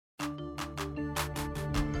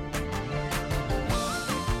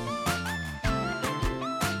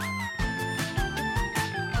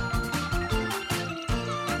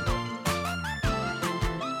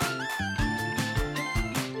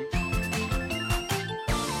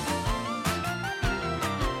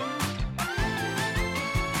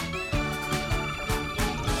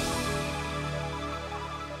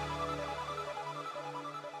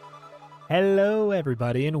Hello,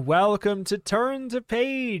 everybody, and welcome to Turn to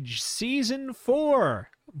Page, Season 4,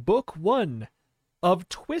 Book 1 of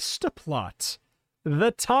Twist-A-Plot,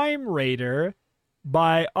 The Time Raider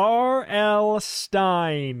by R.L.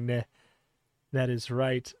 Stine. That is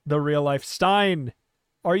right, the real-life Stine.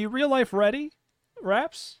 Are you real-life ready,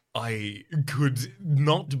 Raps? I could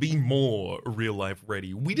not be more real-life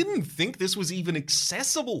ready. We didn't think this was even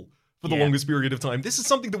accessible for the longest period of time. This is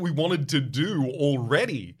something that we wanted to do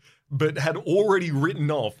already, but had already written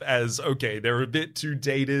off as, okay, they're a bit too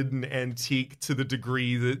dated and antique to the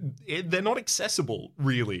degree that they're not accessible,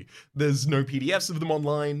 really. There's no PDFs of them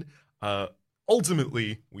online.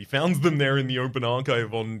 Ultimately, we found them there in the open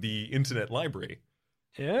archive on the Internet Library.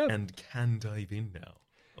 Yeah. And can dive in now.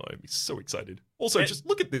 Oh, I'm so excited. Also, just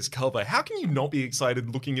look at this cover. How can you not be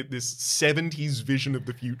excited looking at this 70s vision of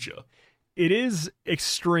the future? It is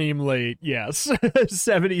extremely,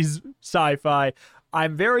 70s sci-fi.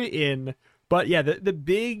 I'm very in, but yeah, the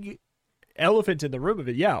big elephant in the room of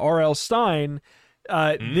it, R.L. Stine,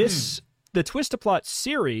 the Twist-A-Plot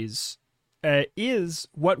series is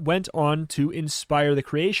what went on to inspire the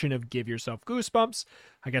creation of Give Yourself Goosebumps.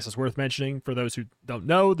 I guess it's worth mentioning for those who don't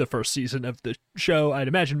know, the first season of the show, I'd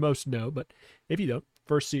imagine most know, but if you don't,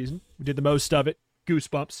 first season, we did the most of it,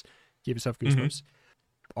 Goosebumps, Give Yourself Goosebumps.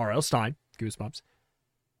 R.L. Stine, Goosebumps.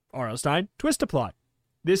 R.L. Stine, Twist-A-Plot.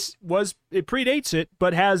 It predates it,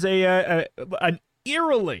 but has an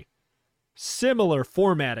eerily similar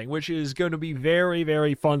formatting, which is going to be very,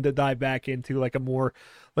 very fun to dive back into, like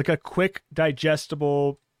a quick,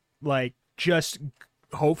 digestible, just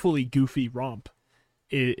hopefully goofy romp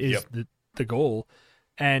is the goal.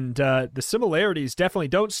 And the similarities definitely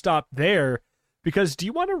don't stop there, because do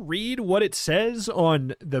you want to read what it says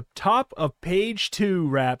on the top of page 2,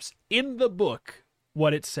 Raps, in the book,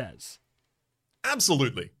 what it says?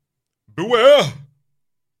 Absolutely. Beware!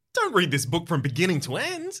 Don't read this book from beginning to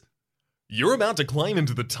end. You're about to climb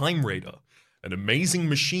into the Time Raider, an amazing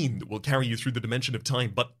machine that will carry you through the dimension of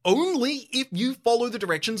time, but only if you follow the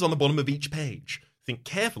directions on the bottom of each page. Think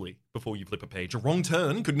carefully before you flip a page. A wrong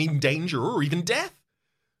turn could mean danger or even death.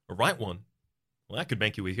 A right one, well, that could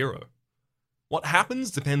make you a hero. What happens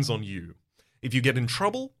depends on you. If you get in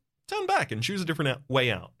trouble, turn back and choose a different way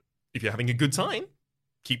out. If you're having a good time,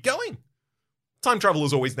 keep going. Time travel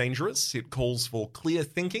is always dangerous. It calls for clear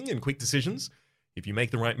thinking and quick decisions. If you make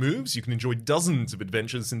the right moves, you can enjoy dozens of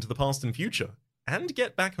adventures into the past and future, and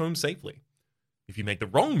get back home safely. If you make the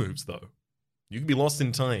wrong moves, though, you can be lost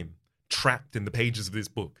in time, trapped in the pages of this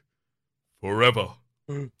book. Forever.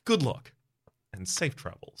 Good luck, and safe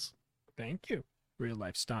travels. Thank you, Real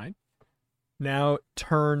Life Stine. Now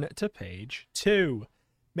turn to page 2.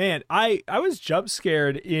 Man, I was jump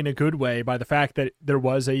scared in a good way by the fact that there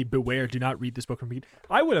was a beware, do not read this book from me.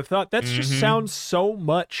 I would have thought that just sounds so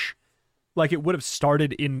much like it would have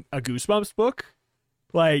started in a Goosebumps book.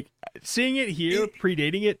 Like, seeing it here,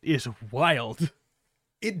 predating it, is wild.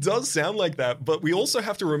 It does sound like that, but we also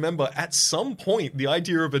have to remember, at some point, the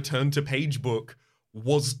idea of a turn-to-page book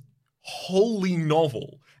was wholly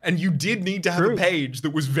novel. And you did need to have a page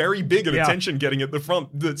that was very big and attention-getting at the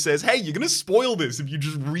front that says, hey, you're going to spoil this if you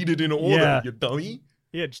just read it in order, you dummy.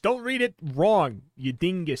 Yeah, just don't read it wrong, you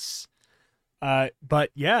dingus. But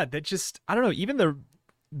yeah, that just, I don't know, even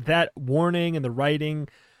that warning and the writing,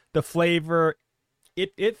 the flavor,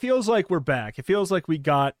 it feels like we're back. It feels like we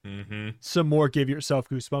got some more Give Yourself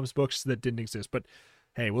Goosebumps books that didn't exist. But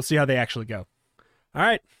hey, we'll see how they actually go. All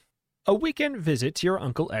right. A weekend visit to your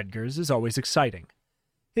Uncle Edgar's is always exciting.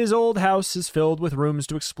 His old house is filled with rooms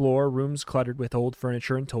to explore, rooms cluttered with old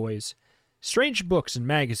furniture and toys, strange books and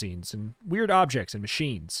magazines, and weird objects and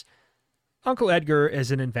machines. Uncle Edgar is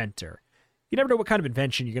an inventor. You never know what kind of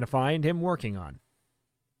invention you're going to find him working on.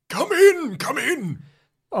 Come in, come in,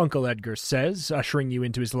 Uncle Edgar says, ushering you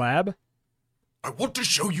into his lab. I want to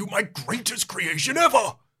show you my greatest creation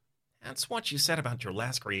ever. That's what you said about your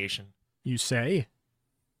last creation. You say?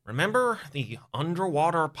 Remember the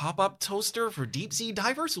underwater pop-up toaster for deep-sea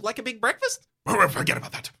divers who like a big breakfast? Oh, forget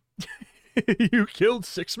about that. You killed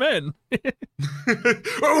 6 men.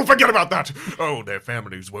 Oh, forget about that. Oh, their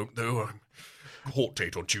families won't, though. Court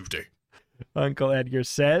date on Tuesday. Uncle Edgar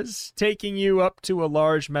says, taking you up to a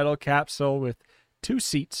large metal capsule with 2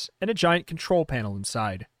 seats and a giant control panel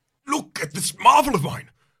inside. Look at this marvel of mine.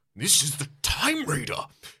 This is the Time Raider.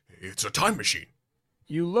 It's a time machine.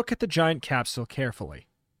 You look at the giant capsule carefully.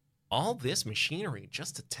 All this machinery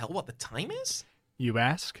just to tell what the time is? You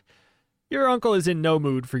ask. Your uncle is in no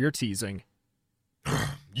mood for your teasing.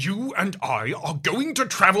 You and I are going to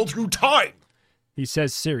travel through time, he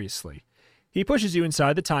says seriously. He pushes you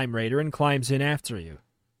inside the Time Raider and climbs in after you.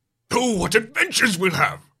 Oh, what adventures we'll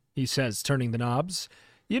have! he says, turning the knobs.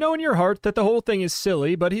 You know in your heart that the whole thing is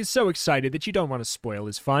silly, but he's so excited that you don't want to spoil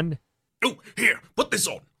his fun. Oh, here, put this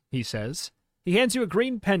on. He says. He hands you a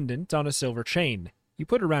green pendant on a silver chain. You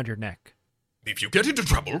put it around your neck. If you get into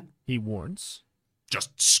trouble, He warns.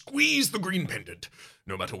 just squeeze the green pendant.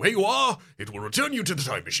 No matter where you are, it will return you to the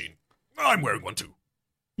time machine. I'm wearing one too.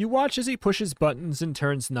 You watch as he pushes buttons and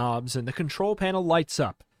turns knobs, and the control panel lights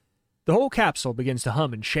up. The whole capsule begins to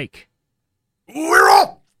hum and shake. We're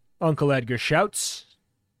off! Uncle Edgar shouts.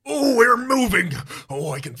 Oh, we're moving.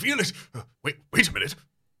 Oh, I can feel it. Wait a minute.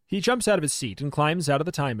 He jumps out of his seat and climbs out of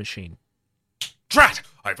the time machine. Drat!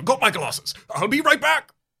 I forgot my glasses. I'll be right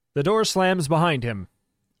back. The door slams behind him.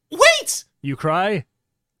 Wait! You cry.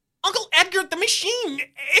 Uncle Edgar, the machine!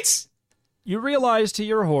 It's... You realize to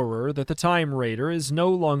your horror that the Time Raider is no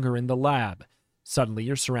longer in the lab. Suddenly,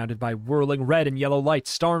 you're surrounded by whirling red and yellow lights.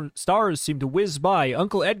 Stars seem to whiz by.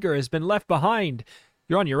 Uncle Edgar has been left behind.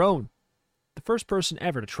 You're on your own. The first person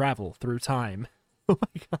ever to travel through time. Oh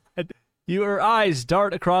my god. Your eyes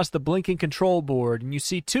dart across the blinking control board, and you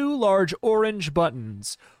see two large orange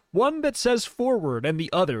buttons. One that says forward, and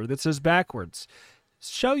the other that says backwards.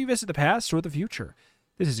 Shall you visit the past or the future?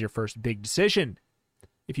 This is your first big decision.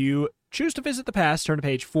 If you choose to visit the past, turn to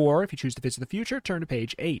page 4. If you choose to visit the future, turn to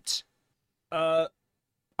page 8.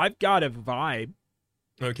 I've got a vibe.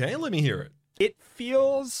 Okay, let me hear it. It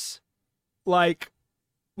feels like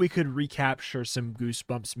we could recapture some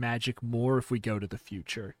Goosebumps magic more if we go to the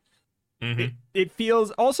future. Mm-hmm. It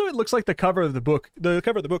feels... Also, it looks like the cover of the book. The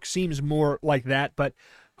cover of the book seems more like that, but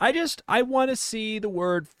I want to see the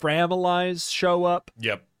word Framalize show up.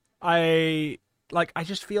 Yep. I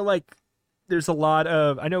just feel like there's a lot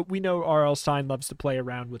of... we know R.L. Stine loves to play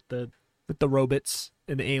around with the robots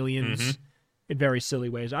and the aliens in very silly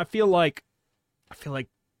ways. I feel like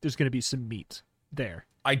there's going to be some meat there.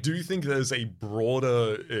 I do think there's a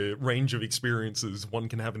broader range of experiences one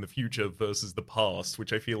can have in the future versus the past,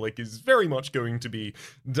 which I feel like is very much going to be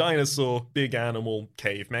dinosaur, big animal,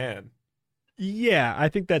 caveman. Yeah, I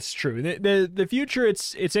think that's true. The future,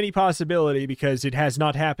 it's any possibility because it has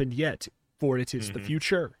not happened yet, for it is the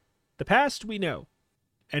future. The past, we know.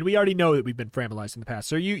 And we already know that we've been Framalized in the past.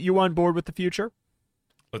 So you on board with the future?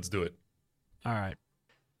 Let's do it. All right.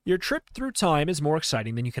 Your trip through time is more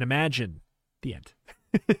exciting than you can imagine. The end.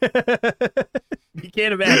 You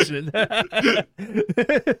can't imagine it.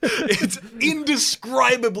 It's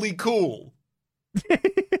indescribably cool.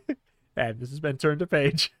 And this has been turned to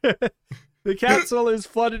page. The capsule is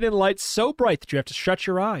flooded in light so bright that you have to shut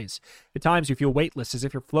your eyes. At times you feel weightless, as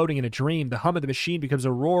if you're floating in a dream. The hum of the machine becomes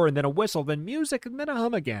a roar, and then a whistle, then music, and then a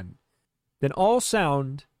hum again. Then all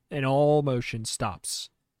sound and all motion stops.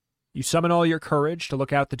 You summon all your courage to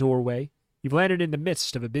look out the doorway. You've landed in the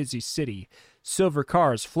midst of a busy city. Silver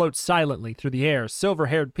cars float silently through the air.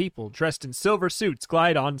 Silver-haired people dressed in silver suits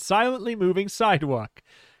glide on silently moving sidewalk.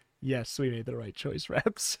 Yes, we made the right choice,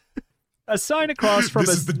 Reps. A sign across from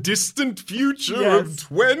This is the distant future Yes. of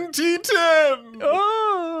 2010.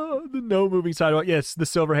 Oh, the no moving sidewalk. Yes, the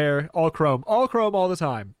silver hair, all chrome all the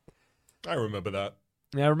time. I remember that.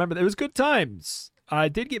 Yeah, I remember that. It was good times. I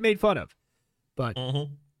did get made fun of, but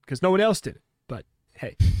because no one else did it. But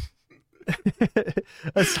hey.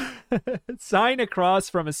 A sign across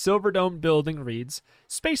from a silver domed building reads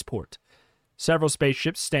Spaceport. Several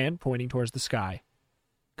spaceships stand pointing towards the sky.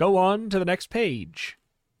 Go on to the next page.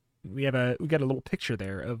 We got a little picture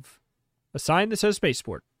there of a sign that says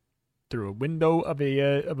Spaceport through a window of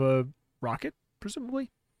a rocket,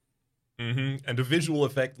 presumably. And a visual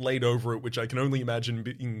effect laid over it, which I can only imagine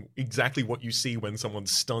being exactly what you see when someone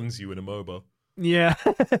stuns you in a MOBA. Yeah.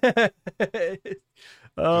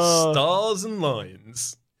 Stars and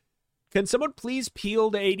lines. Can someone please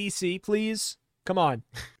peel the ADC, please? Come on.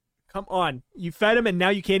 Come on. You fed him and now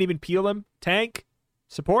you can't even peel him? Tank?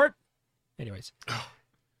 Support? Anyways.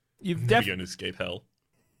 You've Never going to escape hell.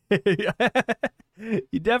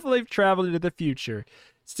 You definitely have traveled into the future.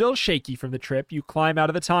 Still shaky from the trip, you climb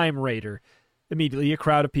out of the Time Raider. Immediately, a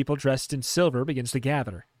crowd of people dressed in silver begins to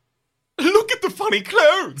gather. Look at the funny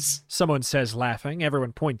clothes! Someone says, laughing.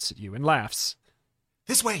 Everyone points at you and laughs.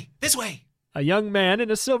 This way, this way! A young man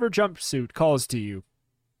in a silver jumpsuit calls to you.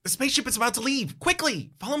 The spaceship is about to leave.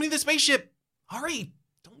 Quickly, follow me to the spaceship. Hurry,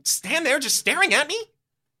 don't stand there just staring at me.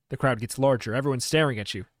 The crowd gets larger. Everyone's staring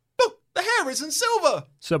at you. Look, the hair is in silver.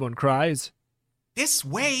 Someone cries. This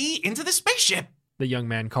way into the spaceship. The young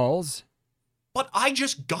man calls. But I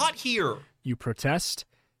just got here. You protest.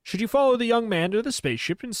 Should you follow the young man to the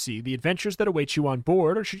spaceship and see the adventures that await you on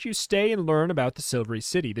board, or should you stay and learn about the Silvery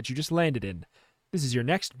City that you just landed in? This is your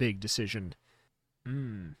next big decision.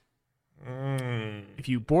 If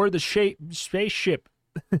you board the spaceship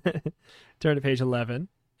Turn to page 11.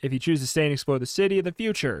 If you choose to stay and explore the city of the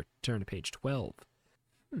future, turn to page 12.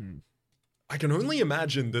 I can only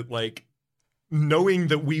imagine that, like, knowing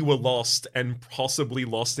that we were lost and possibly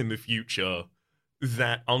lost in the future,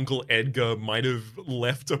 that Uncle Edgar might have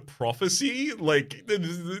left a prophecy. Like,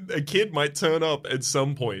 a kid might turn up at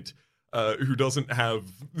some point who doesn't have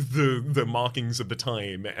the markings of the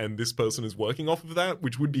time, and this person is working off of that,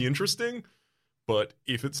 which would be interesting. But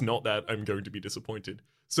if it's not that, I'm going to be disappointed.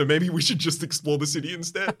 So maybe we should just explore the city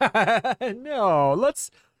instead. No, let's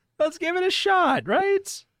give it a shot,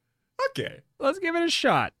 right? Okay. Let's give it a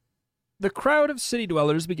shot. The crowd of city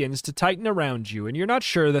dwellers begins to tighten around you, and you're not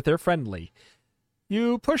sure that they're friendly.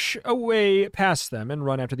 You push away past them and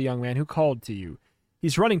run after the young man who called to you.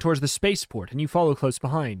 He's running towards the spaceport, and you follow close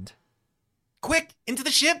behind. Quick, into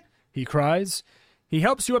the ship! He cries. He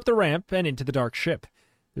helps you up the ramp and into the dark ship.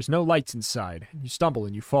 There's no lights inside. You stumble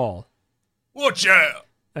and you fall. Watch out!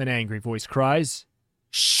 An angry voice cries.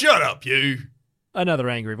 Shut up, you! Another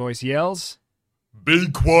angry voice yells. Be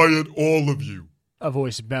quiet, all of you. A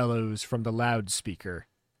voice bellows from the loudspeaker.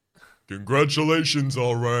 Congratulations,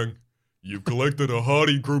 Orang. You've collected a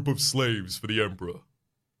hardy group of slaves for the Emperor.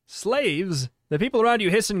 Slaves? The people around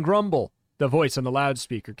you hiss and grumble. The voice on the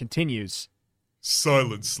loudspeaker continues.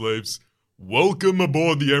 Silence, slaves. Welcome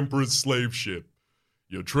aboard the Emperor's slave ship.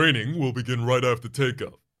 Your training will begin right after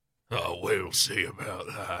takeoff. Oh, we'll see about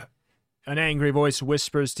that. An angry voice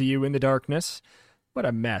whispers to you in the darkness. What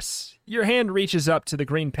a mess. Your hand reaches up to the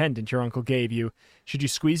green pendant your uncle gave you. Should you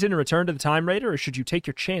squeeze it and return to the Time Raider, or should you take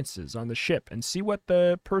your chances on the ship and see what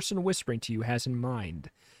the person whispering to you has in mind?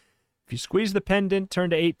 If you squeeze the pendant, turn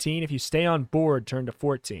to 18. If you stay on board, turn to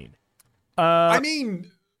 14. I mean,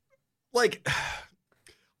 like,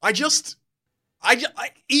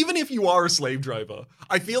 even if you are a slave driver,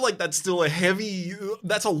 I feel like that's still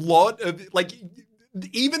that's a lot of, like,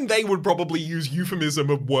 even they would probably use euphemism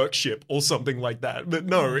of workship or something like that. But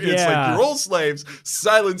no, it's like, you're all slaves,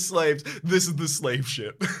 silent slaves, this is the slave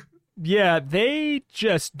ship. Yeah, they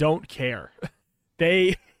just don't care.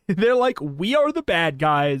 They're like, we are the bad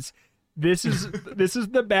guys. This is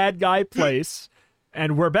the bad guy place,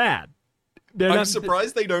 and we're bad. I'm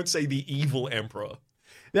surprised they don't say the evil emperor.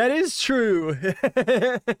 That is true.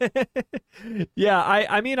 Yeah,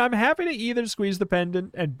 I mean, I'm happy to either squeeze the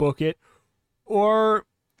pendant and book it, or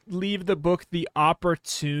leave the book the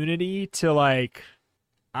opportunity to, like,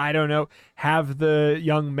 I don't know, have the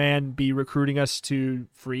young man be recruiting us to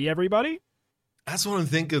free everybody. That's what I'm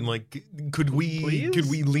thinking. Like, could we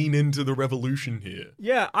Please? lean into the revolution here?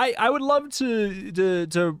 Yeah, I would love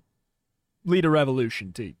to lead a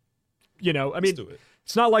revolution. I mean, Let's do it.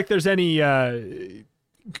 It's not like there's any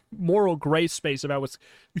moral gray space about what's.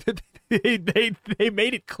 They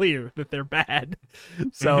made it clear that they're bad,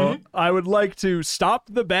 so I would like to stop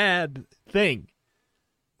the bad thing.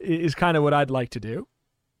 Is kind of what I'd like to do.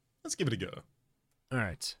 Let's give it a go. All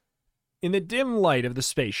right. In the dim light of the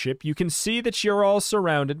spaceship, you can see that you're all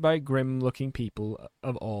surrounded by grim-looking people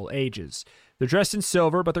of all ages. They're dressed in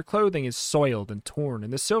silver, but their clothing is soiled and torn,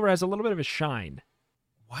 and the silver has a little bit of a shine.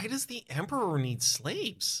 Why does the Emperor need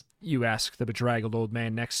slaves? You ask the bedraggled old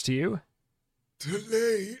man next to you. To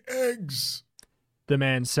lay eggs. The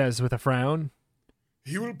man says with a frown.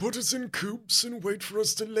 He will put us in coops and wait for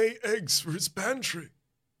us to lay eggs for his pantry.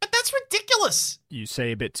 But that's ridiculous! You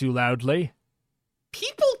say a bit too loudly.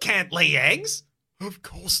 People can't lay eggs! Of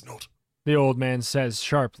course not. The old man says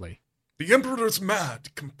sharply. The Emperor is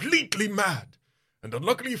mad, completely mad. And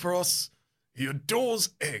unluckily for us, he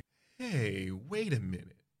adores eggs. Hey, wait a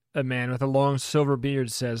minute. A man with a long silver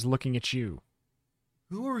beard says, looking at you.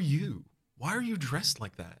 Who are you? Why are you dressed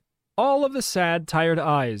like that? All of the sad, tired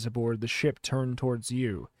eyes aboard the ship turn towards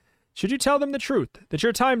you. Should you tell them the truth, that you're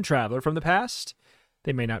a time traveler from the past?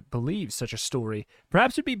 They may not believe such a story.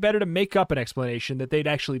 Perhaps it'd be better to make up an explanation that they'd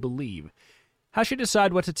actually believe. How should you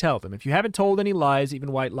decide what to tell them? If you haven't told any lies,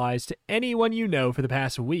 even white lies, to anyone you know for the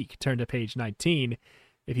past week, turn to page 19.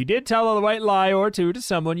 If you did tell a white lie or two to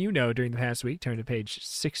someone you know during the past week, turn to page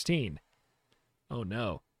 16. Oh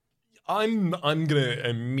no. I'm gonna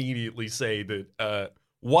immediately say that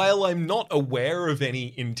while I'm not aware of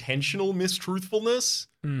any intentional mistruthfulness,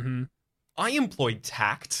 I employ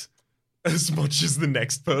tact as much as the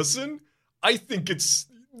next person. I think it's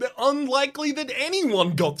unlikely that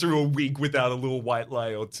anyone got through a week without a little white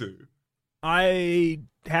lie or two. I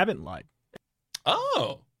haven't lied.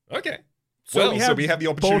 Oh, okay. So So we have the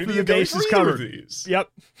opportunity both of the to go bases through covered. of these. Yep.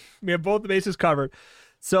 We have both the bases covered.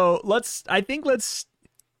 So let's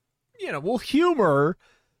we'll humor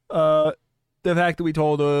the fact that we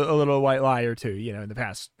told a little white lie or two, in the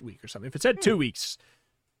past week or something. If it said 2 weeks,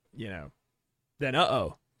 then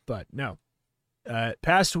uh-oh. But no.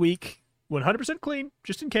 Past week, 100% clean,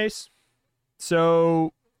 just in case.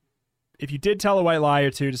 So, if you did tell a white lie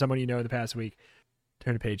or two to someone you know in the past week,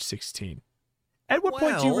 turn to page 16. At what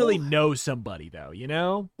point do you really know somebody, though, you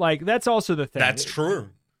know? Like, that's also the thing. That's true.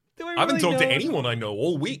 Do I haven't talked to know anyone I know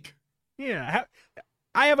all week. Yeah.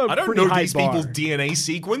 I have a I don't pretty know high these bar. people's DNA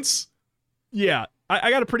sequence. Yeah. I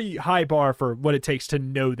got a pretty high bar for what it takes to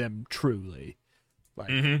know them truly. Like,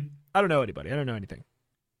 I don't know anybody. I don't know anything.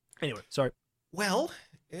 Anyway, sorry. Well,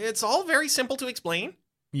 it's all very simple to explain.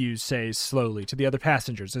 You say slowly to the other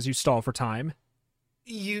passengers as you stall for time.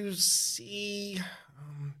 You see,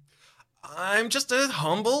 I'm just a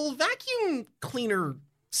humble vacuum cleaner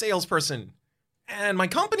salesperson. And my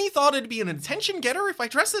company thought it'd be an attention getter if I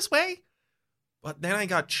dress this way. But then I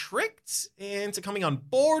got tricked into coming on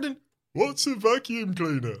board and... What's a vacuum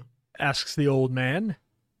cleaner? Asks the old man.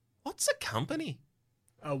 What's a company?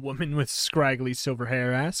 A woman with scraggly silver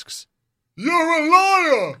hair asks. You're a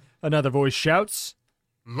liar! Another voice shouts.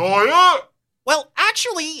 Liar! Well,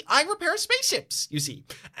 actually, I repair spaceships, you see.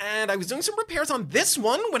 And I was doing some repairs on this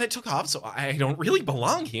one when it took off, so I don't really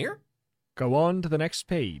belong here. Go on to the next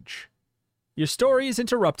page. Your story is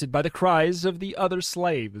interrupted by the cries of the other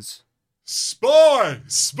slaves. Spy!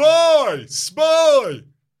 Spy! Spy!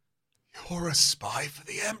 You're a spy for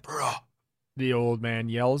the Emperor. The old man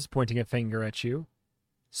yells, pointing a finger at you.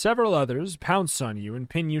 Several others pounce on you and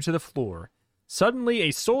pin you to the floor. Suddenly,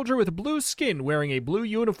 a soldier with blue skin wearing a blue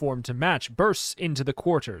uniform to match bursts into the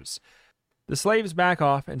quarters. The slaves back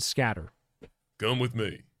off and scatter. Come with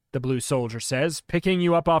me. The blue soldier says, picking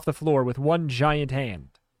you up off the floor with one giant hand.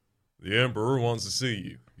 The Emperor wants to see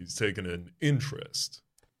you. He's taken an interest.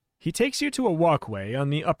 He takes you to a walkway on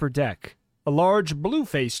the upper deck. A large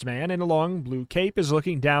blue-faced man in a long blue cape is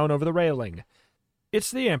looking down over the railing. It's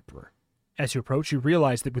the Emperor. As you approach, you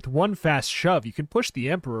realize that with one fast shove, you can push the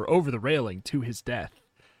Emperor over the railing to his death.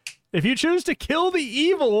 If you choose to kill the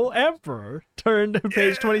evil Emperor, turn to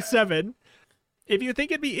page 27. If you think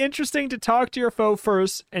it'd be interesting to talk to your foe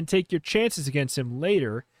first and take your chances against him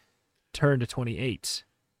later, turn to 28.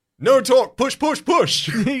 No talk. Push, push, push.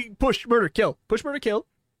 Push, murder, kill. Push, murder, kill.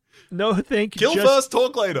 No think. Kill just first,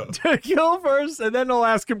 talk later. kill first, and then I'll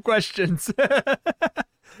ask him questions.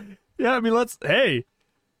 Yeah, I mean, hey.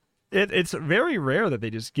 It's very rare that they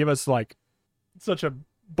just give us, like, such a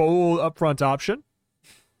bold, upfront option.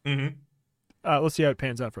 Let's see how it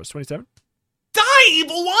pans out for us. 27. Die,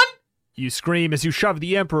 evil one! You scream as you shove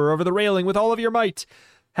the Emperor over the railing with all of your might.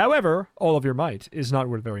 However, all of your might is not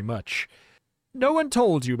worth very much. No one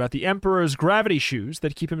told you about the Emperor's gravity shoes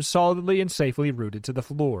that keep him solidly and safely rooted to the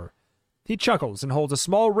floor. He chuckles and holds a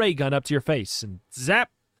small ray gun up to your face, and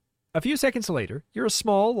zap! A few seconds later, you're a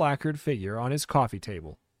small, lacquered figure on his coffee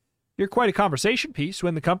table. You're quite a conversation piece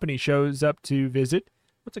when the company shows up to visit.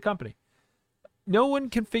 What's a company? No one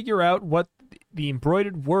can figure out what the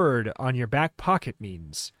embroidered word on your back pocket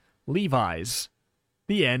means. Levi's.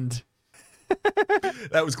 The end.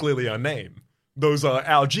 That was clearly our name. Those are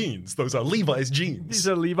our jeans. Those are Levi's jeans. These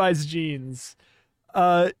are Levi's jeans.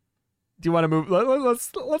 Do you want to move?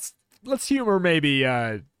 Let's humor maybe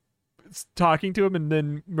talking to him and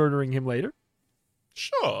then murdering him later.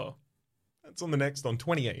 Sure. That's on the next, on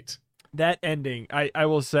 28. That ending, I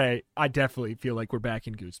will say, I definitely feel like we're back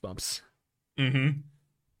in Goosebumps.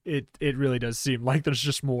 It really does seem like there's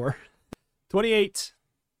just more. 28.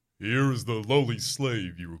 Here is the lowly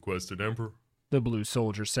slave you requested, Emperor. The blue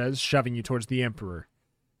soldier says, shoving you towards the Emperor.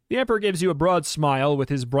 The Emperor gives you a broad smile with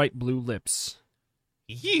his bright blue lips.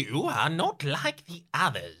 You are not like the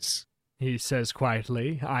others. He says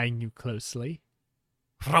quietly, eyeing you closely.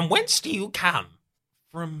 From whence do you come?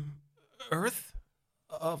 From Earth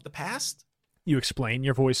of the past? You explain,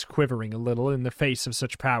 your voice quivering a little in the face of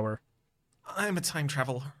such power. I'm a time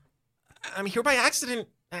traveler. I'm here by accident,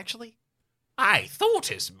 actually. I thought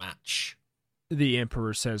as much. The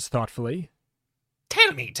Emperor says thoughtfully.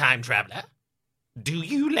 Tell me, time traveler, do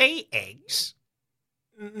you lay eggs?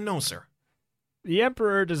 No, sir. The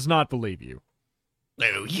Emperor does not believe you.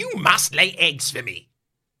 Oh, you must lay eggs for me,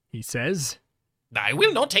 He says. I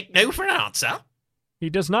will not take no for an answer. He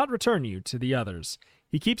does not return you to the others.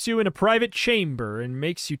 He keeps you in a private chamber and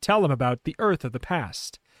makes you tell him about the Earth of the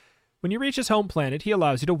past. When you reach his home planet, he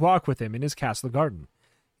allows you to walk with him in his castle garden.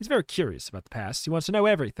 He's very curious about the past. He wants to know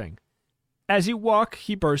everything. As you walk,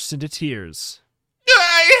 he bursts into tears.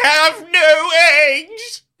 I have no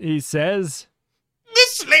eggs! He says, The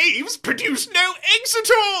slaves produce no eggs at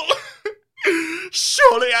all!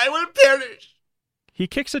 Surely I will perish! He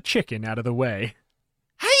kicks a chicken out of the way.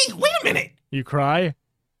 Hey, wait a minute! You cry.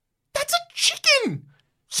 That's a chicken!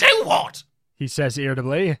 So what? He says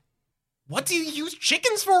irritably. What do you use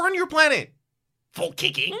chickens for on your planet? For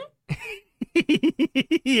kicking?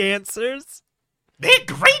 He answers. They're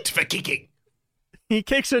great for kicking. He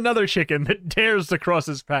kicks another chicken that dares to cross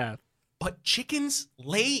his path. But chickens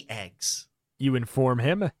lay eggs. You inform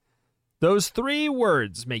him. Those 3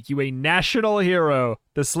 words make you a national hero.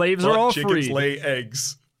 The slaves are all Chickens free. lay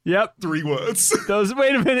eggs. Yep. 3 words.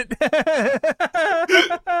 Wait a minute.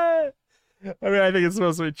 I mean, I think it's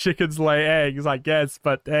supposed to be chickens lay eggs, I guess,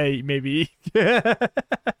 but hey, maybe. The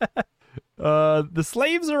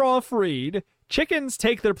slaves are all freed. Chickens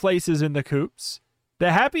take their places in the coops.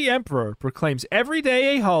 The happy emperor proclaims every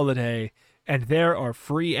day a holiday, and there are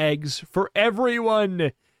free eggs for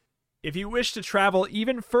everyone. If you wish to travel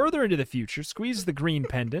even further into the future, squeeze the green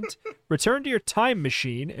pendant, return to your time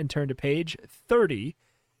machine, and turn to page 30.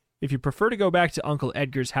 If you prefer to go back to Uncle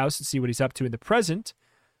Edgar's house and see what he's up to in the present,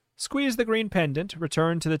 squeeze the green pendant,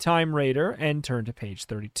 return to the Time Raider, and turn to page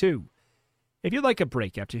 32. If you'd like a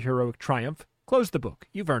break after heroic triumph, close the book.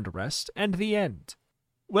 You've earned a rest, and the end.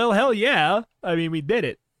 Well, hell yeah. I mean, we did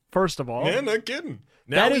it, first of all. Yeah, no kidding.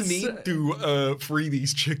 Now That we is- need to free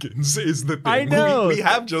these chickens, is the thing. I know. We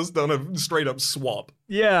have just done a straight-up swap.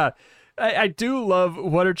 Yeah. I do love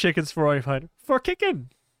what are chickens for, I find. For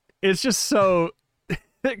kicking. It's just so...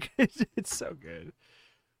 it's so good.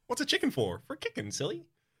 What's a chicken for? For kicking, silly.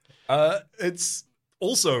 It's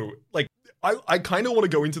also, like, I kind of want to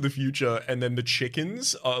go into the future and then the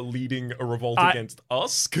chickens are leading a revolt against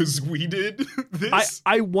us because we did this.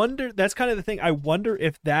 I wonder, that's kind of the thing. I wonder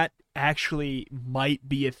if that actually might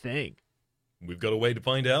be a thing. We've got a way to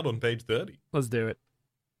find out on page 30. Let's do it.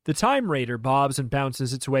 The Time Raider bobs and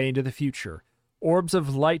bounces its way into the future. Orbs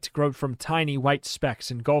of light grow from tiny white specks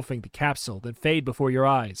engulfing the capsule, then fade before your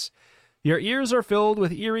eyes. Your ears are filled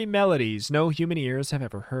with eerie melodies no human ears have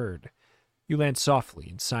ever heard. You land softly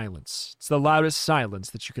in silence. It's the loudest silence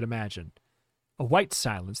that you could imagine. A white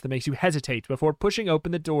silence that makes you hesitate before pushing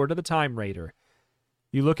open the door to the Time Raider.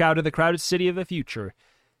 You look out at the crowded city of the future.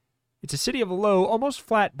 It's a city of low, almost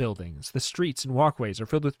flat buildings. The streets and walkways are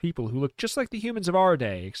filled with people who look just like the humans of our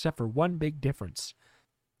day, except for one big difference.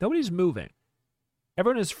 Nobody's moving.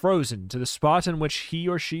 Everyone is frozen to the spot in which he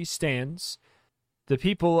or she stands. The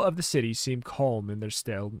people of the city seem calm in their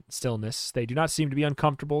stillness. They do not seem to be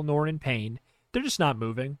uncomfortable nor in pain. They're just not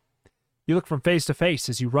moving. You look from face to face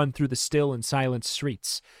as you run through the still and silent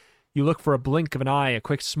streets. You look for a blink of an eye, a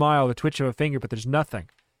quick smile, the twitch of a finger, but there's nothing.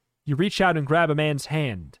 You reach out and grab a man's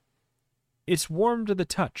hand. It's warm to the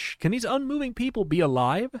touch. Can these unmoving people be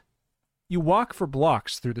alive? You walk for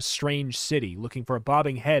blocks through the strange city, looking for a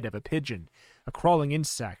bobbing head of a pigeon, a crawling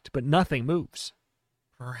insect, but nothing moves.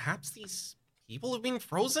 Perhaps these people have been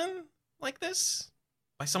frozen like this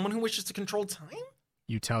by someone who wishes to control time?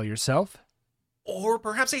 You tell yourself. Or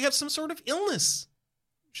perhaps they have some sort of illness.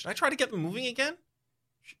 Should I try to get them moving again?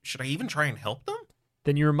 Should I even try and help them?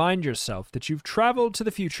 Then you remind yourself that you've traveled to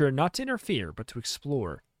the future not to interfere, but to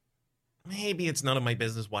explore. Maybe it's none of my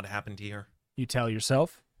business what happened here. You tell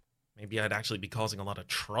yourself. Maybe I'd actually be causing a lot of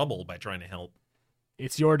trouble by trying to help.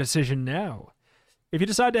 It's your decision now. If you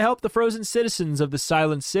decide to help the frozen citizens of the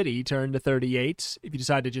Silent City, turn to 38. If you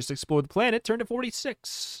decide to just explore the planet, turn to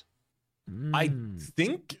 46. I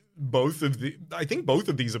think both of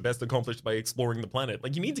these are best accomplished by exploring the planet.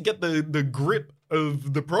 Like, you need to get the grip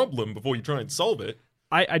of the problem before you try and solve it.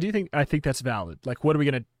 I think that's valid. Like, what are we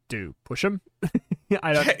gonna do? Push him?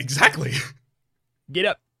 I don't. Yeah, exactly. Get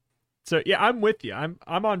up. So yeah, I'm with you. I'm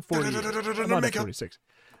on 40. I'm on Make up. 46.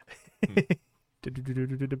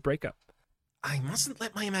 Break up. I mustn't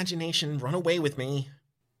let my imagination run away with me.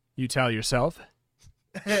 You tell yourself.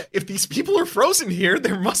 If these people are frozen here,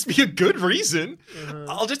 there must be a good reason.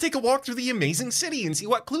 I'll just take a walk through the amazing city and see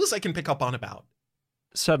what clues I can pick up on about.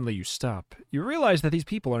 Suddenly you stop. You realize that these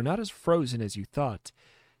people are not as frozen as you thought.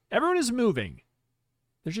 Everyone is moving.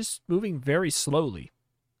 They're just moving very slowly.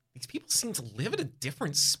 These people seem to live at a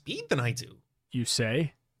different speed than I do. You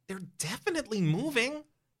say. They're definitely moving.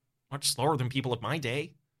 Much slower than people of my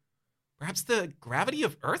day. Perhaps the gravity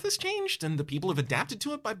of Earth has changed and the people have adapted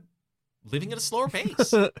to it by living at a slower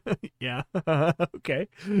pace. Yeah. Okay.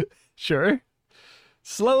 Sure.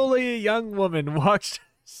 Slowly, a young woman walks.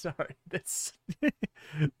 Sorry, that's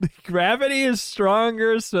the gravity is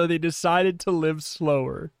stronger, so they decided to live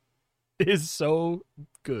slower. It is so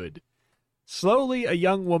good. Slowly, a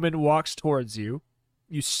young woman walks towards you.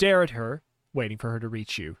 You stare at her, waiting for her to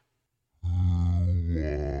reach you.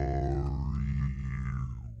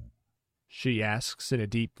 She asks in a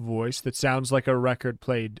deep voice that sounds like a record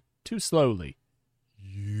played too slowly.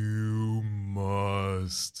 You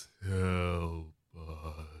must help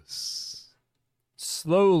us.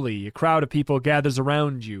 Slowly, a crowd of people gathers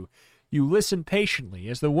around you. You listen patiently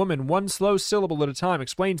as the woman, one slow syllable at a time,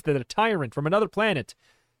 explains that a tyrant from another planet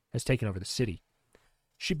has taken over the city.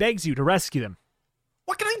 She begs you to rescue them.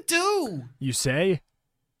 What can I do? You say,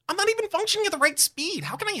 I'm not even functioning at the right speed.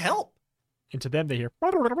 How can I help? and to them they hear,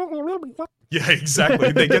 Yeah,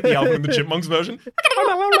 exactly. They get the Alvin and the Chipmunks version.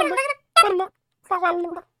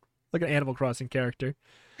 like an Animal Crossing character.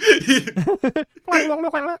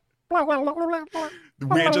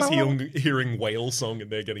 We're just hearing whale song and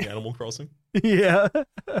they're getting Animal Crossing. Yeah.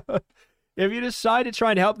 If you decide to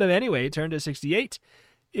try and help them anyway, turn to 68.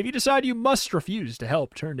 If you decide you must refuse to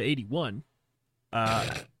help, turn to 81.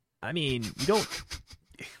 I mean, you don't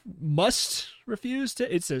must refuse to.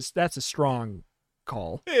 That's a strong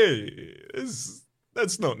call. Hey,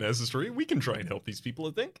 that's not necessary. We can try and help these people,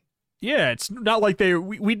 I think. Yeah, it's not like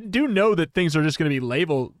we do know that things are just going to be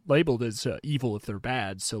labeled as evil if they're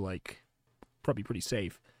bad, so like probably pretty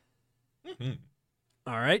safe. Mm-hmm.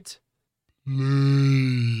 All right.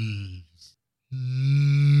 Please,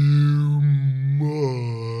 you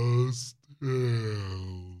must help.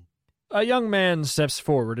 A young man steps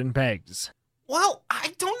forward and begs. Well,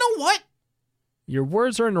 I don't know what. Your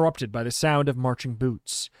words are interrupted by the sound of marching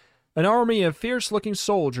boots. An army of fierce-looking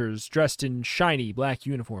soldiers dressed in shiny black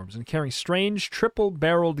uniforms and carrying strange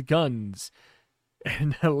triple-barreled guns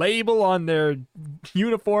and a label on their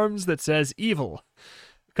uniforms that says evil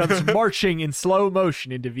comes marching in slow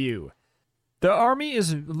motion into view. The army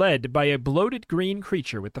is led by a bloated green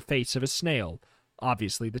creature with the face of a snail,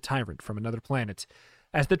 obviously the tyrant from another planet.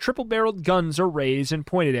 As the triple-barreled guns are raised and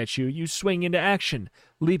pointed at you, you swing into action,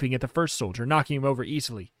 leaping at the first soldier, knocking him over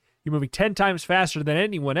easily. You're moving 10 times faster than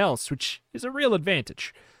anyone else, which is a real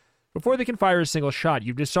advantage. Before they can fire a single shot,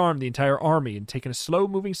 you've disarmed the entire army and taken a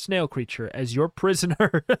slow-moving snail creature as your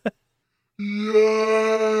prisoner.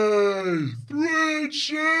 Yay! 3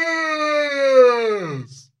 cheers!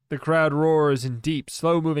 The crowd roars in deep,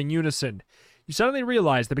 slow-moving unison. You suddenly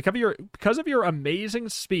realize that because of your amazing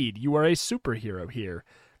speed, you are a superhero here.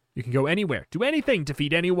 You can go anywhere, do anything to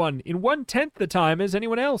feed anyone in 1/10 the time as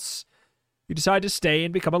anyone else. You decide to stay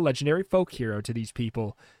and become a legendary folk hero to these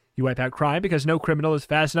people. You wipe out crime because no criminal is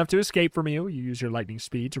fast enough to escape from you. You use your lightning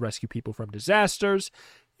speed to rescue people from disasters.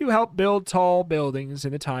 You help build tall buildings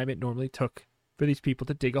in the time it normally took for these people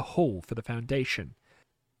to dig a hole for the foundation.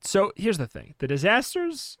 So here's the thing. The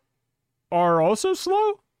disasters are also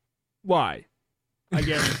slow? Why?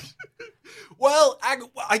 Again. Well,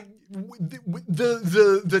 the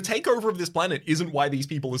takeover of this planet isn't why these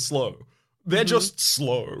people are slow. They're just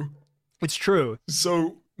slow. It's true.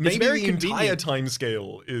 So maybe very the entire convenient. time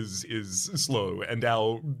scale is slow, and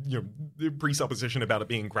our the presupposition about it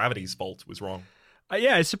being gravity's fault was wrong.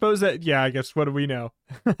 Yeah, I suppose that. Yeah, I guess what do we know?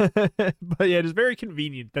 But yeah, it is very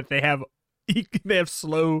convenient that they have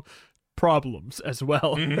slow problems as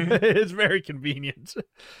well. It's very convenient.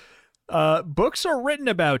 Books are written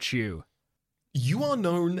about you. You are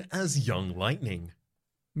known as Young Lightning.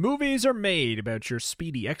 Movies are made about your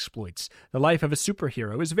speedy exploits. The life of a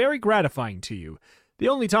superhero is very gratifying to you. The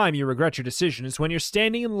only time you regret your decision is when you're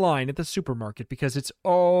standing in line at the supermarket because it's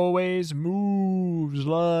always moves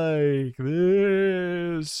like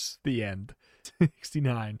this. The end.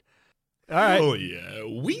 69. All right. Oh yeah,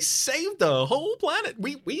 we saved the whole planet.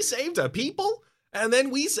 We saved a people, and then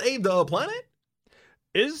we saved the planet.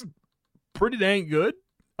 Is pretty dang good.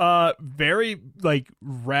 Very like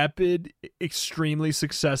rapid, extremely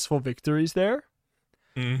successful victories there.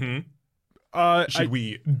 Mm-hmm. Should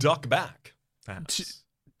we duck back? Perhaps?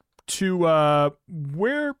 To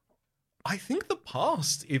where? I think the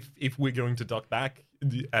past, if we're going to duck back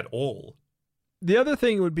at all. The other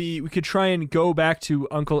thing would be we could try and go back to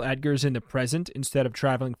Uncle Edgar's in the present instead of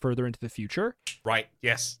traveling further into the future. Right,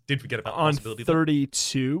 yes. Did forget about the On possibility.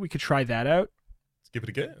 32, we could try that out. Let's give it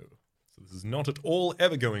a go. So this is not at all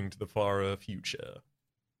ever going to the far future.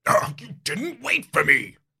 Oh, you didn't wait for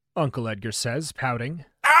me! Uncle Edgar says, pouting.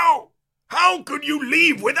 How could you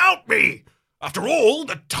leave without me? After all,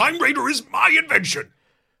 the Time Raider is my invention.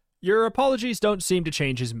 Your apologies don't seem to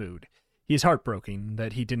change his mood. He is heartbroken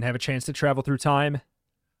that he didn't have a chance to travel through time.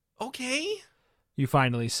 Okay. You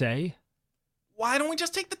finally say. Why don't we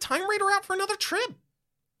just take the Time Raider out for another trip?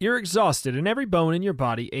 You're exhausted and every bone in your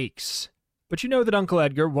body aches. But you know that Uncle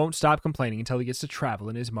Edgar won't stop complaining until he gets to travel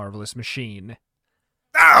in his marvelous machine.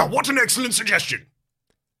 What an excellent suggestion.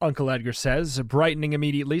 Uncle Edgar says, brightening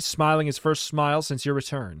immediately, smiling his first smile since your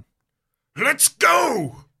return. Let's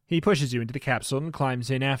go! He pushes you into the capsule and climbs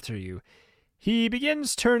in after you. He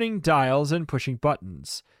begins turning dials and pushing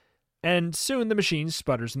buttons. And soon the machine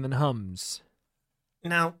sputters and then hums.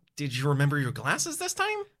 Now, did you remember your glasses this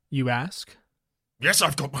time? You ask. Yes,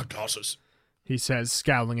 I've got my glasses. he says,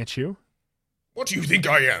 scowling at you. What do you think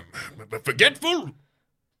I am? Forgetful?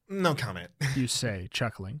 No comment. You say,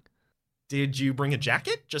 chuckling. Did you bring a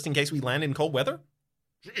jacket, just in case we land in cold weather?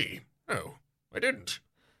 Gee, no, I didn't.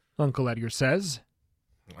 Uncle Edgar says.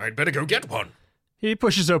 I'd better go get one. He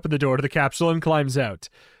pushes open the door to the capsule and climbs out.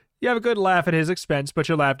 You have a good laugh at his expense, but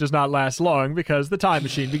your laugh does not last long because the time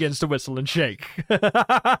machine begins to whistle and shake.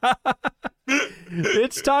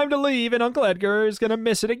 It's time to leave, and Uncle Edgar is going to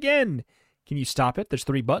miss it again. Can you stop it? There's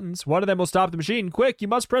 3 buttons. One of them will stop the machine. Quick, you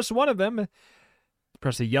must press one of them.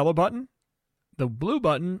 Press the yellow button, the blue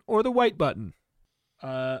button, or the white button.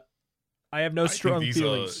 I have no strong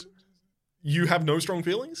feelings. You have no strong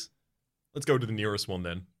feelings? Let's go to the nearest one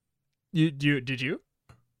then. Did you?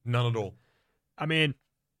 None at all. I mean,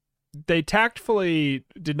 they tactfully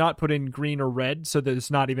did not put in green or red, so there's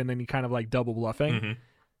not even any kind of like double bluffing. Mm-hmm.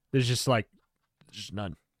 There's just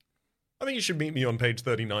none. I think you should meet me on page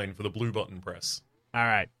 39 for the blue button press. All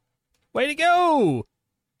right. Way to go!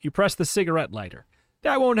 You press the cigarette lighter.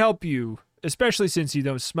 That won't help you, especially since you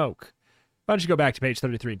don't smoke. Why don't you go back to page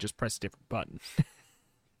 33 and just press a different button?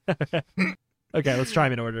 Okay, let's try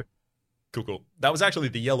them in order. Cool. That was actually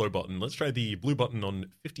the yellow button. Let's try the blue button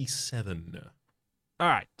on 57. All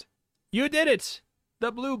right. You did it!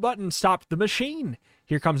 The blue button stopped the machine.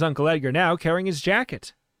 Here comes Uncle Edgar now, carrying his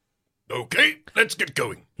jacket. Okay, let's get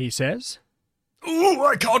going. He says. Ooh,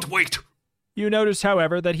 I can't wait. You notice,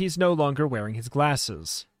 however, that he's no longer wearing his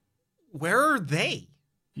glasses. Where are they?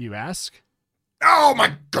 You ask. Oh,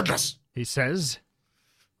 my goodness. He says.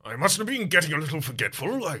 I must have been getting a little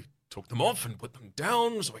forgetful. I took them off and put them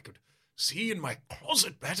down so I could see in my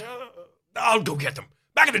closet better. I'll go get them.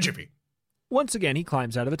 Back in a jiffy. Once again, he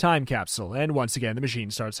climbs out of the time capsule, and once again, the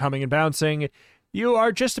machine starts humming and bouncing. You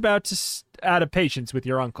are just about to out of patience with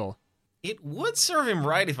your uncle. It would serve him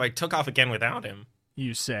right if I took off again without him.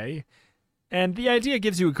 You say. And the idea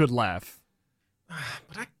gives you a good laugh.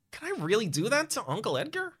 But can I really do that to Uncle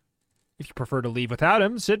Edgar? If you prefer to leave without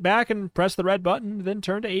him, sit back and press the red button, then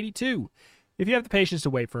turn to 82. If you have the patience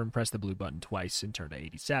to wait for him, press the blue button twice and turn to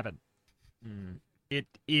 87. It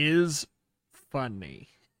is funny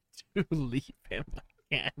to leave him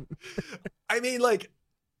again. I mean, like,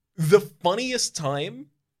 the funniest time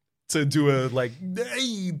to do a, like,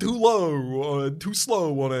 hey, too low or too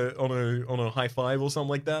slow on a high five or something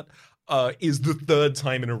like that, is the 3rd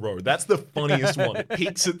time in a row. That's the funniest one. It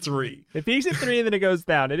peaks at 3. It peaks at 3 and then it goes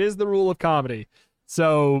down. It is the rule of comedy.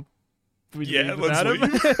 So, Yeah, let's him?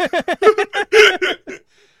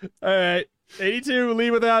 All right. 82,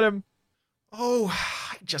 leave without him. Oh,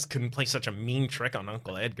 I just couldn't play such a mean trick on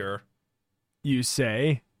Uncle Edgar. You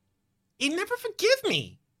say. He'd never forgive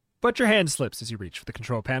me. But your hand slips as you reach for the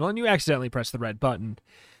control panel and you accidentally press the red button.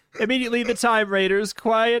 Immediately, the Time Raider's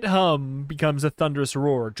quiet hum becomes a thunderous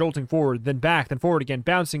roar, jolting forward, then back, then forward again,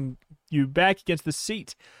 bouncing you back against the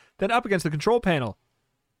seat, then up against the control panel.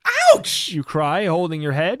 Ouch! You cry, holding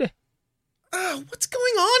your head. What's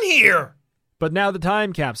going on here? But now the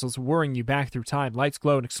time capsule's whirring you back through time. Lights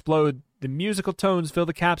glow and explode. The musical tones fill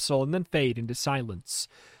the capsule and then fade into silence.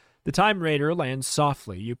 The Time Raider lands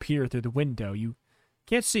softly. You peer through the window. You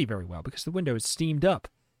can't see very well because the window is steamed up.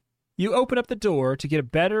 You open up the door to get a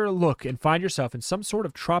better look and find yourself in some sort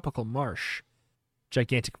of tropical marsh.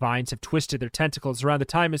 Gigantic vines have twisted their tentacles around the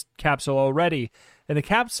time capsule already, and the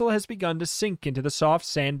capsule has begun to sink into the soft,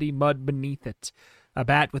 sandy mud beneath it. A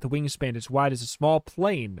bat with a wingspan as wide as a small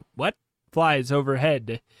plane flies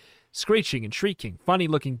overhead, screeching and shrieking.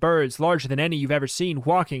 Funny-looking birds, larger than any you've ever seen,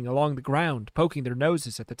 walking along the ground, poking their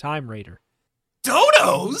noses at the Time Raider.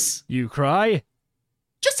 Dodos? You cry.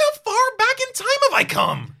 Just how far back in time have I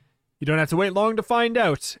come? You don't have to wait long to find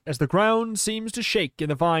out, as the ground seems to shake and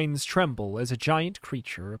the vines tremble as a giant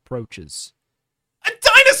creature approaches. A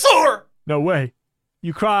dinosaur! No way.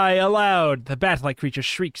 You cry aloud. The bat-like creature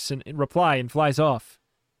shrieks in reply and flies off.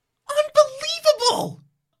 Unbelievable!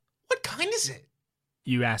 What kind is it?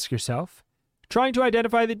 You ask yourself. Trying to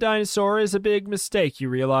identify the dinosaur is a big mistake, you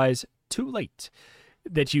realize, too late,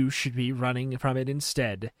 that you should be running from it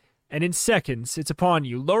instead. And in seconds, it's upon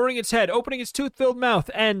you, lowering its head, opening its tooth-filled mouth,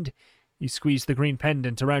 and you squeeze the green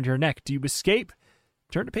pendant around your neck. Do you escape?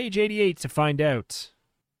 Turn to page 88 to find out.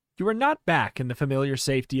 You are not back in the familiar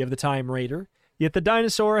safety of the Time Raider, yet the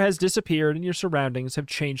dinosaur has disappeared and your surroundings have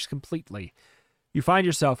changed completely. You find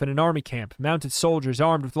yourself in an army camp. Mounted soldiers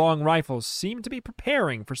armed with long rifles seem to be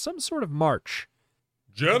preparing for some sort of march.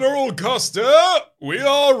 General Custer, we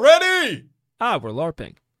are ready! Ah, we're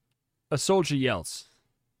LARPing. A soldier yells.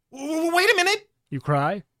 Wait a minute! You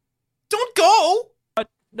cry. Don't go! But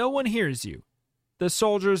no one hears you. The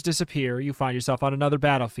soldiers disappear. You find yourself on another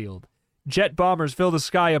battlefield. Jet bombers fill the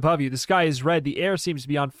sky above you. The sky is red. The air seems to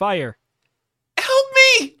be on fire. Help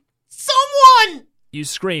me! Someone! You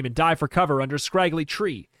scream and dive for cover under a scraggly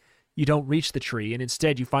tree. You don't reach the tree, and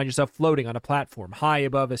instead you find yourself floating on a platform high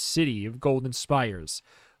above a city of golden spires.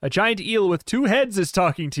 A giant eel with 2 heads is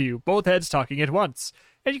talking to you, both heads talking at once,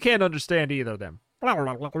 and you can't understand either of them.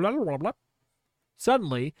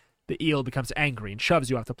 Suddenly, the eel becomes angry and shoves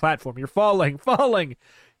you off the platform. You're falling!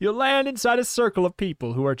 You land inside a circle of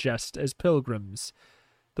people who are dressed as pilgrims.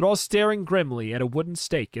 They're all staring grimly at a wooden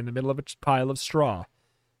stake in the middle of a pile of straw.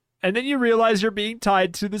 And then you realize you're being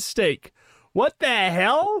tied to the stake. What the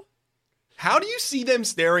hell? How do you see them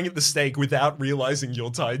staring at the stake without realizing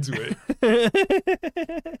you're tied to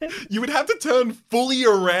it? You would have to turn fully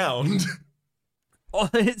around. Oh,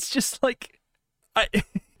 it's just like...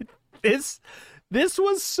 This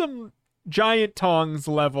was some giant tongs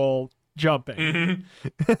level jumping.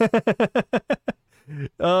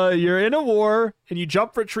 You're in a war, and you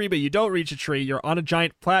jump for a tree, but you don't reach a tree. You're on a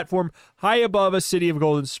giant platform high above a city of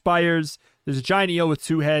golden spires. There's a giant eel with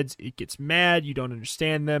 2 heads. It gets mad. You don't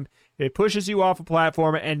understand them. It pushes you off a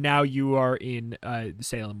platform, and now you are in the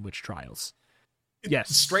Salem witch trials.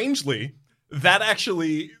 Yes. Strangely, that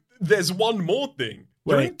actually... There's one more thing.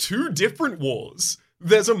 During 2 different wars,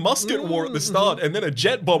 there's a musket war at the start, and then a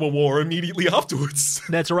jet bomber war immediately afterwards.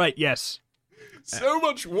 That's right, yes. So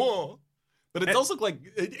much war. But it does look like...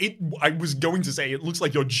 I was going to say, it looks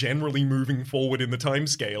like you're generally moving forward in the time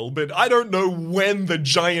scale, but I don't know when the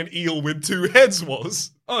giant eel with 2 heads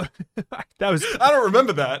was. Oh, that was... I don't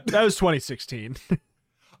remember that. That was 2016.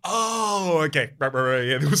 Oh, okay. Right.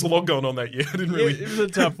 Yeah, there was a lot going on that year. I didn't really it was a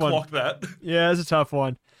tough one. clock that. Yeah, it was a tough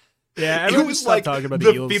one. Yeah, it was like talking about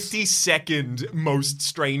the eels. 52nd most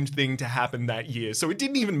strange thing to happen that year, so it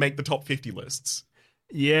didn't even make the top 50 lists.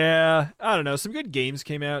 Yeah, I don't know. Some good games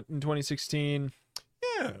came out in 2016.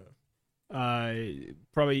 Yeah.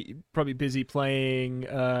 Probably busy playing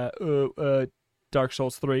Dark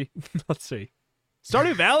Souls 3. Let's see.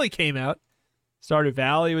 Stardew Valley came out. Stardew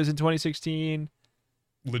Valley was in 2016.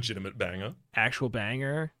 Legitimate banger. Actual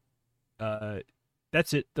banger.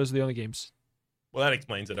 That's it. Those are the only games. Well, that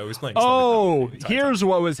explains it. I was playing. Oh, here's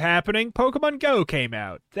what was happening. Pokemon Go came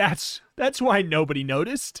out. That's why nobody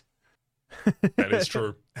noticed. That is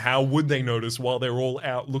true. How would they notice while they're all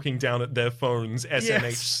out looking down at their phones? SMH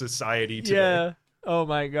Yes. society today. Yeah. Oh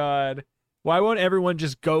my god. Why won't everyone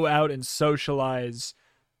just go out and socialize,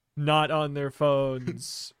 not on their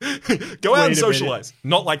phones? Go out and Wait a socialize.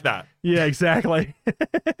 Not like that. Yeah, exactly.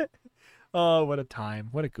 Oh, what a time.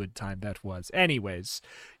 What a good time that was. Anyways,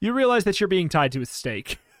 you realize that you're being tied to a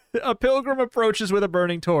stake. A pilgrim approaches with a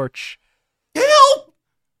burning torch. Help!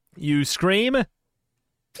 You scream,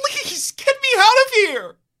 Please, get me out of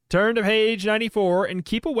here! turn to page 94, and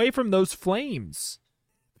keep away from those flames.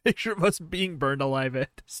 Picture of us being burned alive at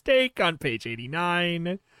the stake on page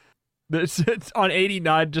 89. It's on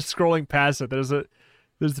 89, just scrolling past it. There's a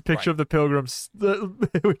picture of the pilgrims.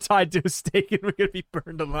 We're tied to a stake and we're going to be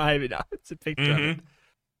burned alive. And it's a picture of it.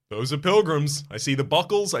 Those are pilgrims. I see the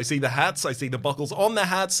buckles. I see the hats. I see the buckles on the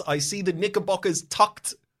hats. I see the knickerbockers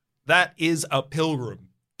tucked. That is a pilgrim.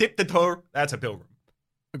 Tip the toe. That's a pilgrim.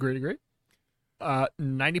 Agreed.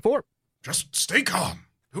 94. Just stay calm.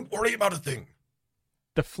 Don't worry about a thing.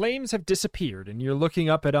 The flames have disappeared, and you're looking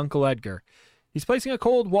up at Uncle Edgar. He's placing a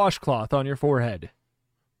cold washcloth on your forehead.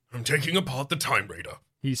 I'm taking apart the Time Raider.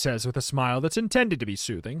 He says with a smile that's intended to be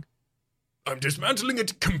soothing. I'm dismantling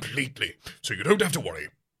it completely, so you don't have to worry.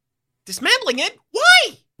 Dismantling it?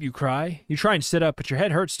 Why? You cry. You try and sit up, but your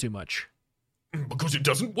head hurts too much. Because it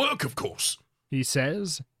doesn't work, of course. He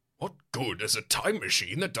says. What good is a time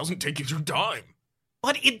machine that doesn't take you through time?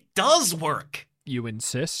 But it does work. You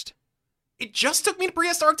insist. It just took me to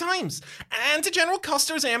prehistoric times, and to General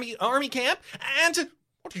Custer's army camp, and to...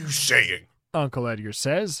 What are you saying? Uncle Edgar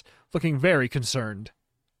says, looking very concerned.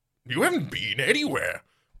 You haven't been anywhere.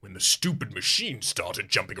 When the stupid machine started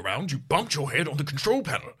jumping around, you bumped your head on the control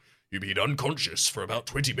panel. You've been unconscious for about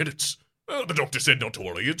 20 minutes. The doctor said not to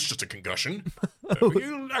worry, it's just a concussion.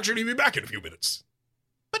 You'll actually be back in a few minutes.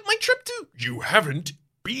 But my trip to... You haven't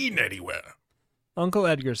been anywhere. Uncle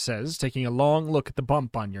Edgar says, taking a long look at the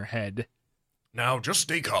bump on your head. Now, just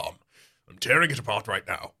stay calm. I'm tearing it apart right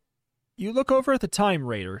now. You look over at the Time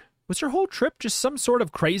Raider. Was your whole trip just some sort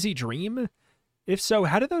of crazy dream? If so,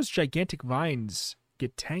 how did those gigantic vines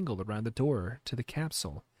get tangled around the door to the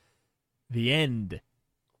capsule? The end.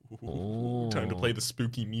 Ooh, time to play the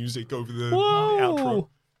spooky music over the Whoa! outro.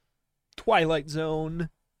 Twilight Zone.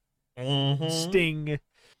 Mm-hmm. Sting.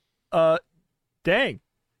 Dang.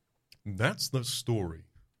 That's the story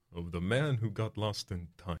of the man who got lost in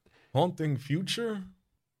time. Haunting future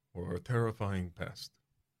or a terrifying pest?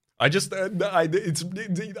 It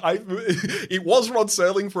was Rod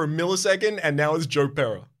Serling for a millisecond, and now it's Joe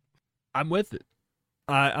Pera. I'm with it.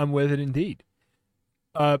 I'm with it indeed.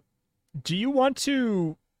 Do you want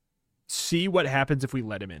to see what happens if we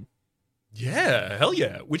let him in? Yeah, hell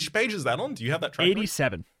yeah. Which page is that on? Do you have that track?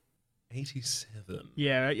 87. 87.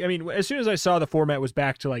 Yeah, I mean, as soon as I saw the format was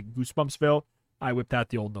back to like Goosebumpsville, I whipped out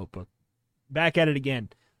the old notebook. Back at it again.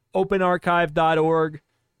 Openarchive.org,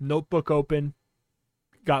 notebook open.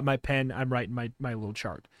 Got my pen. I'm writing my little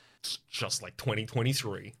chart. It's just like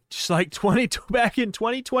 2023. Just like back in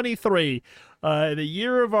 2023, the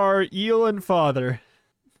year of our Elon father,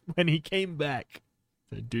 when he came back.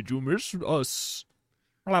 Said, "Did you miss us?"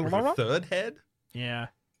 With a third head? Yeah.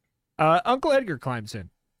 Uncle Edgar climbs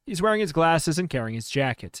in. He's wearing his glasses and carrying his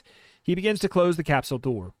jacket. He begins to close the capsule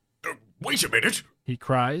door. Wait a minute. He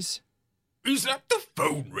cries. Is that the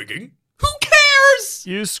phone ringing? Who cares?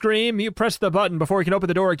 You scream. You press the button before he can open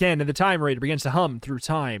the door again, and the time rater begins to hum through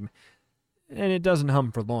time. And it doesn't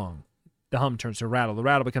hum for long. The hum turns to a rattle. The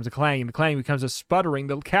rattle becomes a clang, and the clang becomes a sputtering.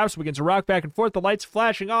 The capsule begins to rock back and forth, the lights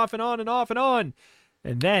flashing off and on and off and on.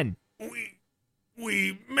 And then...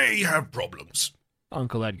 We may have problems.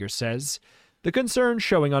 Uncle Edgar says, the concern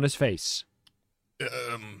showing on his face.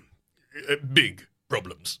 Big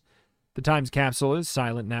problems. The Times capsule is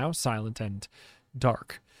silent now, silent and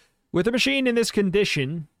dark. With the machine in this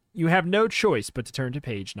condition, you have no choice but to turn to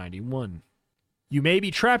page 91. You may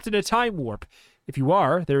be trapped in a time warp. If you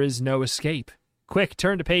are, there is no escape. Quick,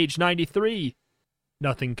 turn to page 93.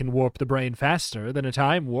 Nothing can warp the brain faster than a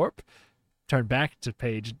time warp. Turn back to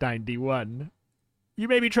page 91. You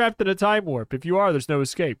may be trapped in a time warp. If you are, there's no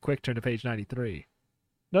escape. Quick, turn to page 93.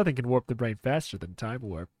 Nothing can warp the brain faster than a time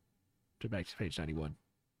warp. Turn back to page 91.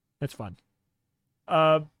 That's fun.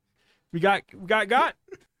 We got. We got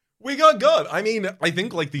God. I mean, I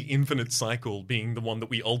think like the infinite cycle being the one that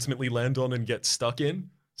we ultimately land on and get stuck in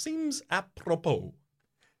seems apropos.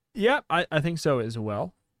 Yeah, I think so as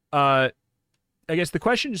well. I guess the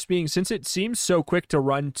question just being, since it seems so quick to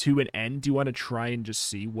run to an end, do you want to try and just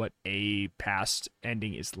see what a past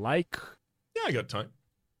ending is like? Yeah, I got time.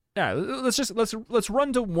 Yeah, let's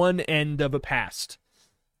run to one end of a past.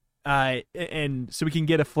 And so we can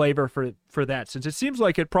get a flavor for that, since it seems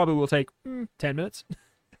like it probably will take 10 minutes.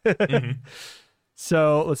 Mm-hmm.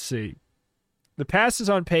 So let's see. The past is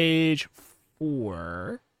on page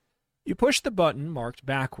 4. You push the button marked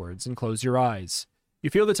backwards and close your eyes. You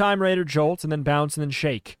feel the time rater jolt and then bounce and then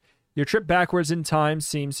shake. Your trip backwards in time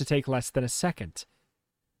seems to take less than a second.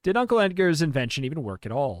 Did Uncle Edgar's invention even work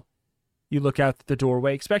at all? You look out the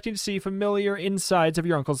doorway, expecting to see familiar insides of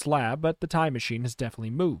your uncle's lab, but the time machine has definitely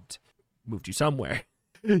moved. Moved you somewhere.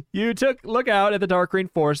 You look out at the dark green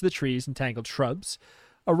forest of the trees and tangled shrubs.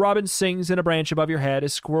 A robin sings in a branch above your head. A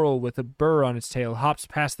squirrel with a burr on its tail hops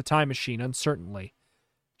past the time machine uncertainly.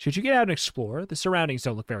 Should you get out and explore? The surroundings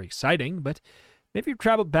don't look very exciting, but maybe you've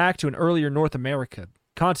traveled back to an earlier North America,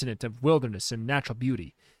 continent of wilderness and natural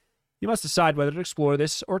beauty. You must decide whether to explore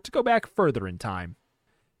this or to go back further in time.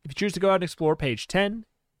 If you choose to go out and explore, page 10.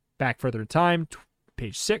 Back further in time,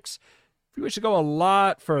 page 6. If you wish to go a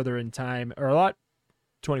lot further in time, or a lot,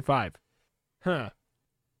 25. So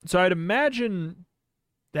I'd imagine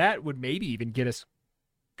that would maybe even get us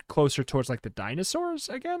closer towards like the dinosaurs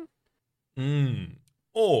again?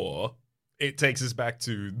 Or it takes us back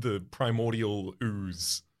to the primordial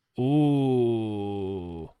ooze.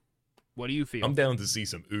 Ooh. What do you feel? I'm down to see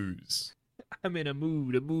some ooze. I'm in a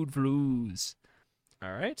mood for ooze.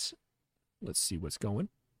 All right. Let's see what's going.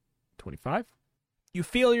 25. You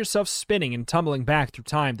feel yourself spinning and tumbling back through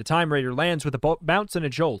time. The time rater lands with a bounce and a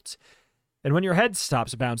jolt. And when your head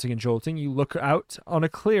stops bouncing and jolting, you look out on a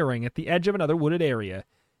clearing at the edge of another wooded area.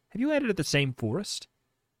 Have you landed at the same forest?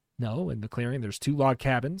 No, in the clearing there's 2 log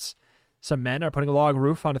cabins. Some men are putting a log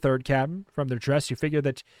roof on a third cabin. From their dress, you figure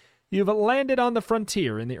that you've landed on the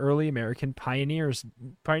frontier in the early American pioneer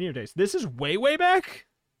days. This is way, way back?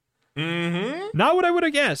 Mm-hmm. Not what I would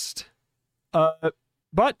have guessed.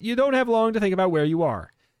 But you don't have long to think about where you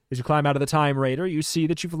are. As you climb out of the time rater, you see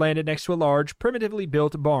that you've landed next to a large, primitively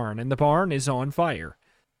built barn, and the barn is on fire.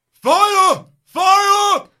 Fire!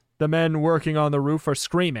 Fire! The men working on the roof are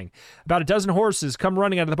screaming. About a dozen horses come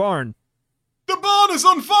running out of the barn. The barn is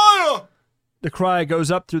on fire! The cry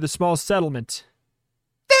goes up through the small settlement.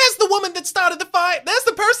 There's the woman that started the fire! There's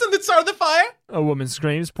the person that started the fire! A woman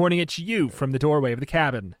screams, pointing at you from the doorway of the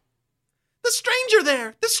cabin. The stranger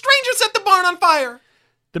there! The stranger set the barn on fire!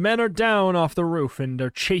 The men are down off the roof and are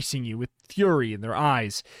chasing you with fury in their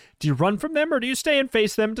eyes. Do you run from them, or do you stay and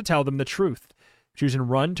face them to tell them the truth? If you choose and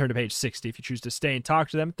run, turn to page 60. If you choose to stay and talk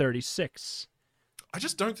to them, 36. I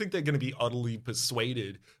just don't think they're going to be utterly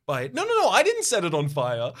persuaded by it. No, I didn't set it on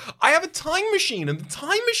fire. I have a time machine, and the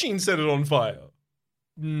time machine set it on fire.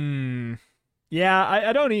 Yeah,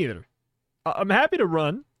 I don't either. I'm happy to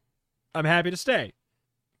run. I'm happy to stay.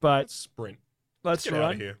 But Let's sprint. let's Get run.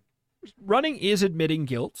 out of here. Running is admitting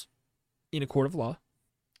guilt in a court of law.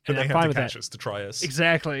 And they I'm have fine to with catch that. us to try us.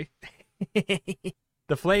 Exactly.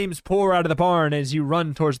 The flames pour out of the barn as you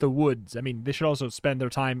run towards the woods. I mean, they should also spend their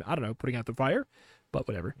time, I don't know, putting out the fire, but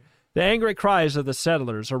whatever. The angry cries of the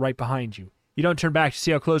settlers are right behind you. You don't turn back to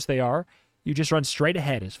see how close they are. You just run straight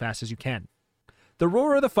ahead as fast as you can. The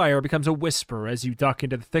roar of the fire becomes a whisper as you duck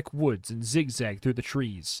into the thick woods and zigzag through the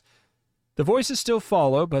trees. The voices still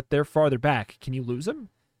follow, but they're farther back. Can you lose them?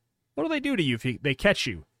 What will they do to you if they catch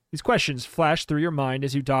you? These questions flash through your mind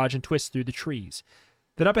as you dodge and twist through the trees.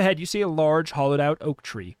 Then up ahead you see a large, hollowed-out oak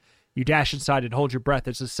tree. You dash inside and hold your breath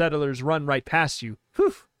as the settlers run right past you.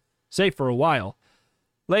 Whew! Safe for a while.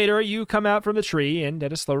 Later, you come out from the tree, and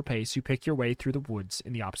at a slower pace, you pick your way through the woods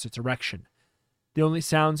in the opposite direction. The only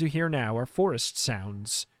sounds you hear now are forest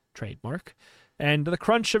sounds, trademark, and the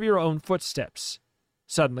crunch of your own footsteps.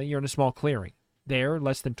 Suddenly, you're in a small clearing. There,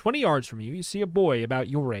 less than 20 yards from you, you see a boy about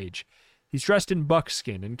your age. He's dressed in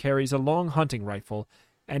buckskin and carries a long hunting rifle,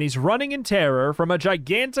 and he's running in terror from a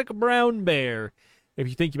gigantic brown bear. If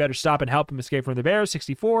you think you better stop and help him escape from the bear,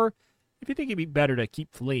 64. If you think it'd be better to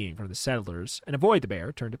keep fleeing from the settlers and avoid the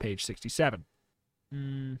bear, turn to page 67. How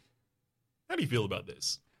do you feel about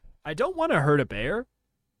this? I don't want to hurt a bear,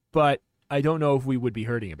 but I don't know if we would be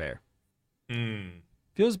hurting a bear.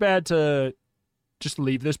 Feels bad to just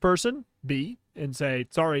leave this person be and say,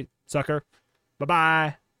 sorry, sucker.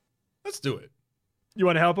 Bye-bye. Let's do it. You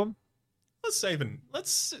want to help him? Let's save him.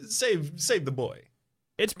 Let's save the boy.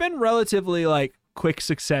 It's been relatively, quick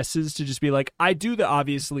successes to just be like, I do the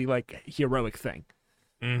obviously, heroic thing.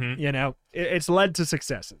 Mm-hmm. You know? It's led to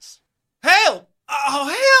successes. Help!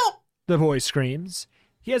 Oh, help! The boy screams.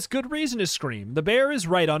 He has good reason to scream. The bear is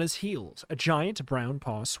right on his heels. A giant brown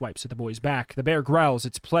paw swipes at the boy's back. The bear growls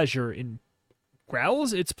its pleasure in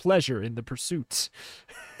the pursuit.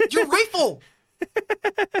 Your rifle!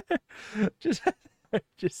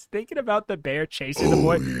 Just thinking about the bear chasing the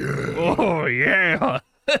boy. Yeah. Oh, yeah.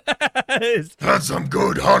 That's some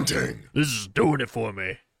good hunting. This is doing it for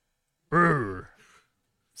me. Brr.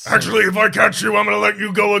 Actually, if I catch you, I'm gonna let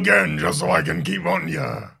you go again, just so I can keep on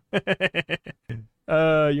ya.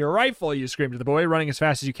 Your rifle, you scream to the boy, running as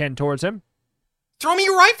fast as you can towards him. Throw me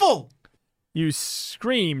your rifle! You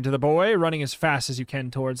scream to the boy, running as fast as you can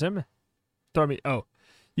towards him.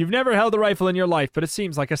 You've never held a rifle in your life, but it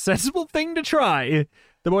seems like a sensible thing to try.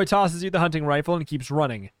 The boy tosses you the hunting rifle and keeps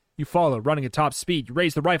running. You follow, running at top speed. You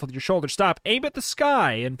raise the rifle to your shoulder, stop, aim at the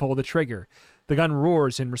sky, and pull the trigger. The gun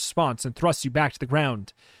roars in response and thrusts you back to the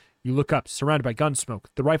ground. You look up, surrounded by gun smoke.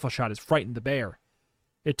 The rifle shot has frightened the bear.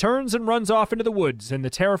 It turns and runs off into the woods, and the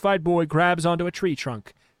terrified boy grabs onto a tree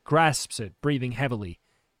trunk, grasps it, breathing heavily,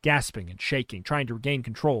 gasping and shaking, trying to regain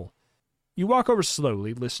control. You walk over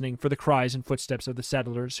slowly, listening for the cries and footsteps of the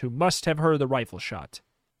settlers who must have heard the rifle shot.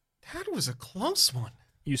 That was a close one.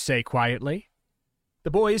 You say quietly.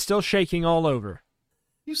 The boy is still shaking all over.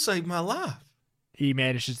 You saved my life. He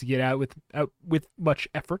manages to get out with much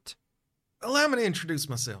effort. Allow me to introduce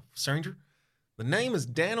myself, stranger. The name is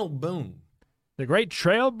Daniel Boone. The great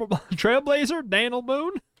trailblazer, Daniel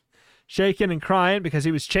Boone? Shaking and crying because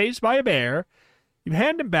he was chased by a bear, you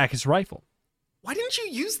hand him back his rifle. Why didn't you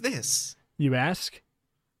use this? You ask.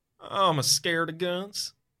 I'm scared of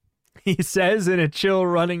guns. He says in a chill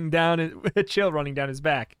running down his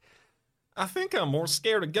back. I think I'm more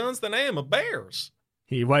scared of guns than I am of bears.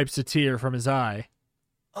 He wipes a tear from his eye.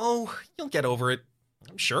 Oh, you'll get over it.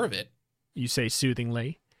 I'm sure of it. You say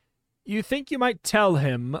soothingly. You think you might tell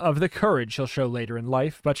him of the courage he'll show later in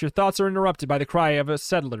life, but your thoughts are interrupted by the cry of a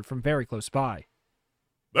settler from very close by.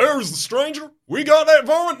 There's the stranger. We got that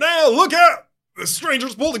varmint now. Look out! The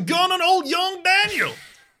stranger's pulled a gun on old young Daniel.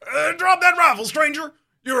 Drop that rifle, stranger.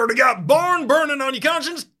 You already got barn burning on your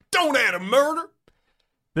conscience. Don't add a murder.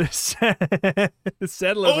 The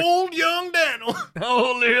settler. Old young Daniel.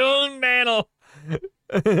 Old young Daniel.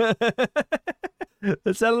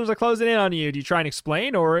 The settlers are closing in on you. Do you try and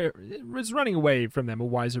explain, or is running away from them a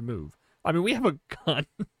wiser move? I mean, we have a gun,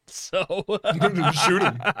 so Shoot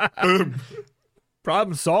him.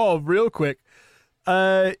 problem solved real quick.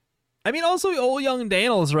 I mean, also old young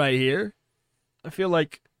Daniel's right here. I feel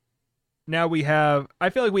like we have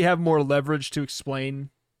more leverage to explain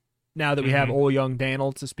now that we have old young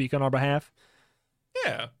Daniel to speak on our behalf.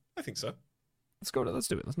 Yeah, I think so. Let's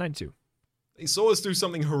do it. Let's 92. He saw us do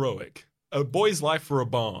something heroic. A boy's life for a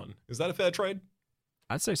barn. Is that a fair trade?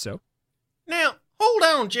 I'd say so. Now, Hold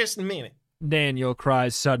on just a minute. Daniel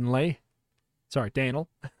cries suddenly. Sorry, Daniel.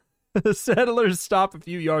 The settlers stop a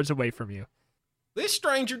few yards away from you. This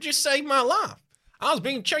stranger just saved my life. I was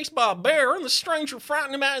being chased by a bear, and the stranger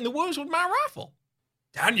frightened him out in the woods with my rifle.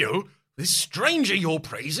 Daniel, this stranger you're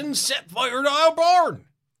praising set fire to our barn.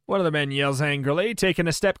 One of the men yells angrily, taking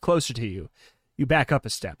a step closer to you. You back up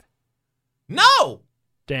a step. No!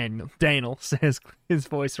 Daniel says, his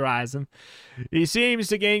voice rising. He seems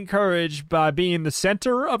to gain courage by being the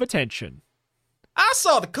center of attention. I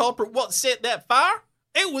saw the culprit what set that fire.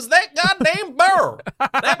 It was that goddamn bear.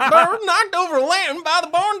 That bird knocked over a lantern by the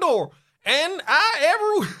barn door. And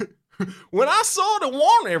when I saw it to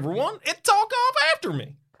warn everyone, it took off after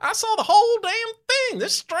me. I saw the whole damn thing.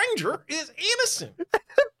 This stranger is innocent.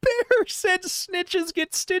 Bear said snitches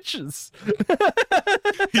get stitches.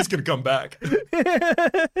 He's gonna come back.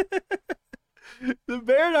 The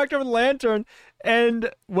bear knocked over the lantern, and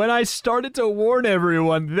when I started to warn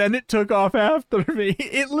everyone, then it took off after me.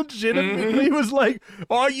 It legitimately was like,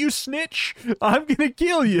 "Oh, you snitch! I'm gonna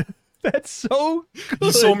kill you." That's so good.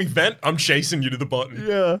 You saw me vent. I'm chasing you to the button.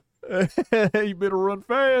 Yeah. You better run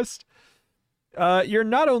fast. You're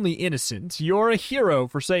not only innocent, you're a hero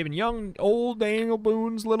for saving young old Daniel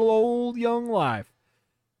Boone's little old young life.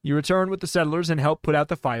 You return with the settlers and help put out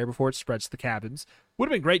the fire before it spreads to the cabins. Would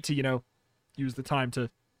have been great to, use the time to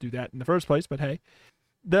do that in the first place, but hey.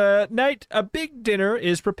 The night a big dinner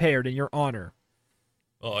is prepared in your honor.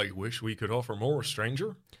 I wish we could offer more,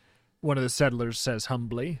 stranger. One of the settlers says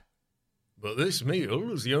humbly. But this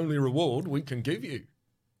meal is the only reward we can give you.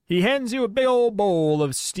 He hands you a big old bowl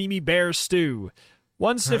of steamy bear stew.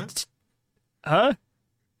 One sniff... Huh?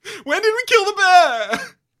 When did we kill the bear?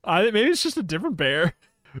 Maybe it's just a different bear.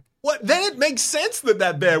 What? Then it makes sense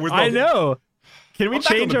that bear was. I know. Can we I'm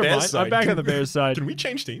back change on the our bear's mind? I'm side. back on the bear's side. Can we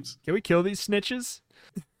change teams? Can we kill these snitches?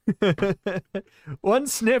 One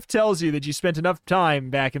sniff tells you that you spent enough time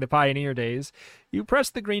back in the pioneer days. You press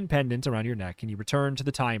the green pendant around your neck and you return to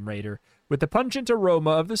the Time Raider with the pungent aroma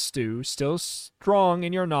of the stew still strong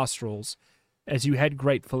in your nostrils as you head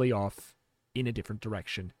gratefully off in a different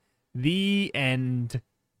direction. The end.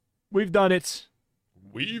 We've done it.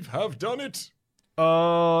 We have done it.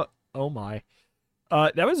 Oh my.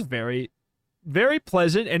 That was very, very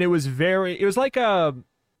pleasant, and it was like a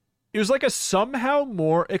somehow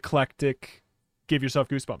more eclectic Give Yourself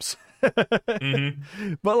Goosebumps.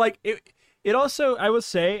 Mm-hmm. But like it also, I will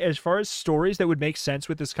say, as far as stories that would make sense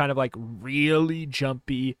with this kind of like really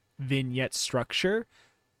jumpy vignette structure,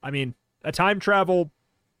 I mean, a time travel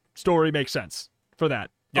story makes sense for that.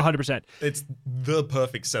 Yep. 100%. It's the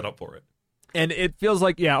perfect setup for it. And it feels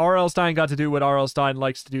like, yeah, R.L. Stine got to do what R.L. Stine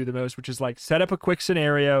likes to do the most, which is like set up a quick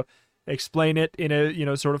scenario, explain it in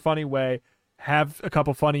a, sort of funny way, have a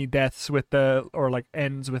couple funny deaths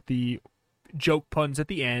ends with the joke puns at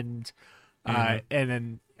the end, and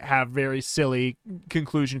then have very silly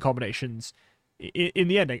conclusion culminations in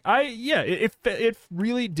the ending. It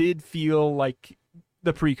really did feel like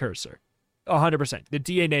the precursor. 100%. The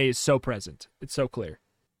DNA is so present. It's so clear.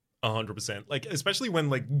 100%. Like, especially when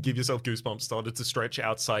Give Yourself Goosebumps started to stretch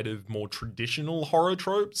outside of more traditional horror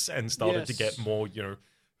tropes and started to get more,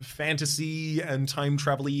 fantasy and time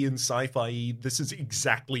travel-y and sci-fi. This is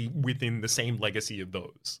exactly within the same legacy of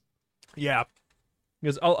those. Yeah.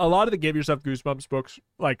 Because a lot of the Give Yourself Goosebumps books,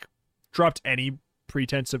 dropped any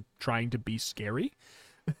pretense of trying to be scary.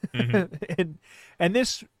 Mm-hmm. and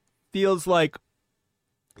this feels like,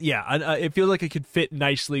 it feels like it could fit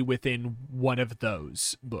nicely within one of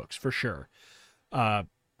those books, for sure. And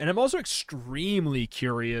I'm also extremely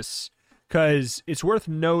curious, because it's worth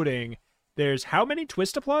noting, there's how many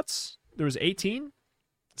Twistoplots? There was 18?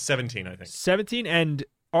 17, I think. 17, and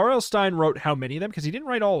R.L. Stine wrote how many of them? Because he didn't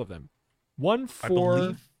write all of them. 1, 4... I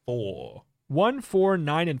believe 4. 1, 4,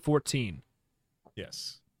 9, and 14.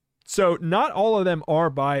 Yes. So not all of them are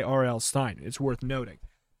by R.L. Stine. It's worth noting.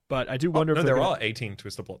 But I do wonder if there are 18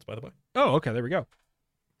 Twistoplots, by the way. Oh, okay, there we go.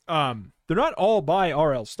 They're not all by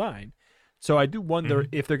R.L. Stine. So I do wonder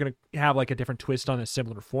if they're going to have a different twist on a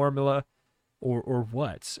similar formula or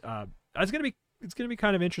what. It's going to be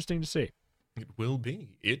kind of interesting to see. It will be.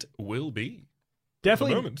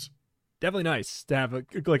 Definitely nice to have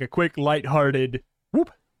a quick, lighthearted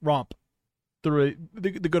romp through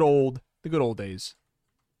the good old days.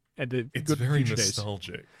 And it's good very future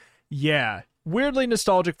nostalgic. Days. Yeah, weirdly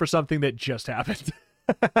nostalgic for something that just happened.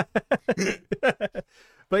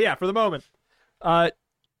 But yeah, for the moment,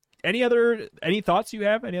 any thoughts you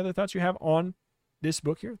have? Any other thoughts you have on this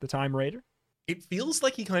book here, The Time Raider? It feels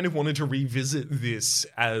like he kind of wanted to revisit this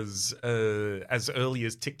as early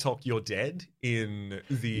as TikTok You're Dead in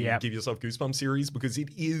the Give Yourself Goosebumps series, because it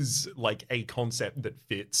is like a concept that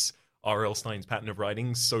fits R.L. Stine's pattern of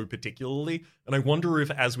writing so particularly. And I wonder if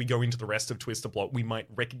as we go into the rest of Twister Plot, we might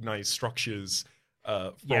recognize structures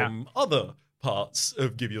from other parts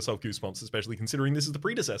of Give Yourself Goosebumps, especially considering this is the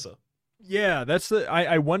predecessor. Yeah,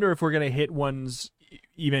 I wonder if we're going to hit ones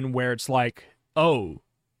even where it's like, oh,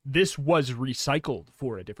 this was recycled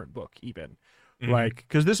for a different book even. Like,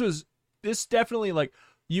 because this definitely, like,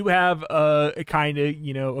 you have a kind of,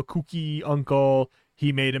 you know, a kooky uncle,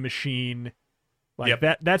 he made a machine. Like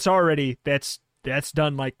that's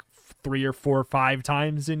done like 3 or 4 or 5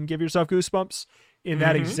 times in Give Yourself Goosebumps in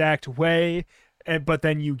that exact way. But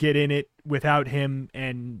then you get in it without him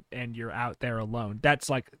and you're out there alone. That's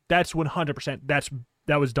 100%.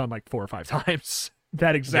 That was done like 4 or 5 times.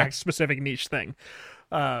 That exact specific niche thing.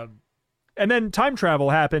 And then time travel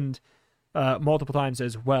happened multiple times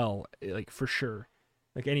as well, like for sure.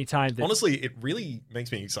 Like any time that... Honestly, it really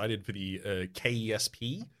makes me excited for the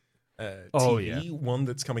KESP TV one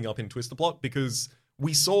that's coming up in Twister Plot, because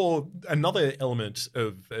we saw another element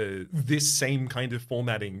of this same kind of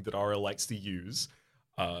formatting that RL likes to use,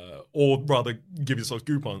 or rather Give Yourself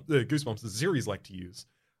Goosebumps, the series like to use,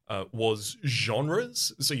 was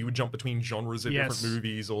genres. So you would jump between genres of different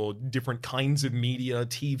movies or different kinds of media,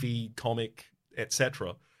 TV, comic,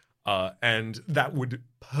 etc. And that would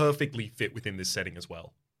perfectly fit within this setting as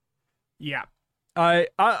well. Yeah.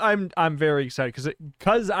 I'm very excited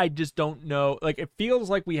because I just don't know. Like, it feels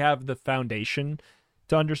like we have the foundation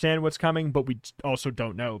to understand what's coming, but we also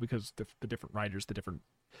don't know because the different writers, the different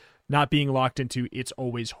not being locked into it's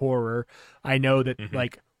always horror. I know that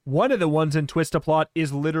like one of the ones in Twister Plot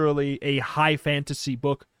is literally a high fantasy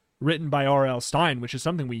book written by R.L. Stine, which is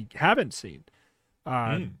something we haven't seen.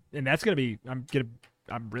 And that's gonna be I'm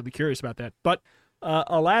really curious about that. But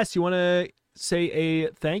alas, you want to say a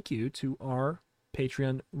thank you to our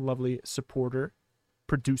Patreon lovely supporter,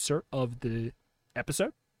 producer of the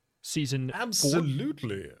episode, season 4.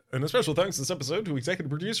 Absolutely. And a special thanks this episode to executive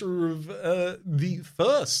producer of the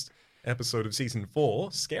first episode of season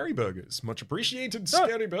 4, Scary Burgers. Much appreciated,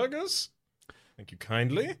 Scary Burgers. Thank you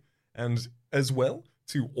kindly. And as well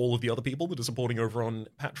to all of the other people that are supporting over on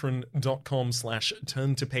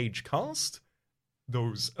patreon.com/turntopagecast.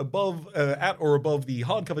 Those above, at or above the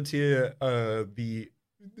hardcover tier,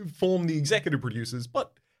 form the executive producers,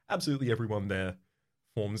 but absolutely everyone there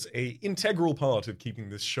forms a integral part of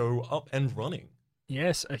keeping this show up and running.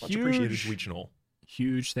 Yes, Much appreciated to each and all.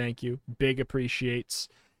 Huge thank you. Big appreciates.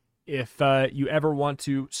 If you ever want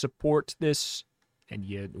to support this and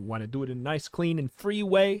you want to do it in a nice, clean, and free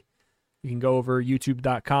way, you can go over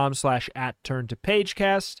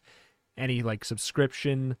youtube.com/@turntopagecast. Any like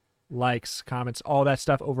subscription, likes, comments, all that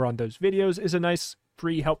stuff over on those videos is a nice,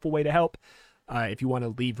 free, helpful way to help. If you want to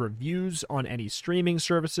leave reviews on any streaming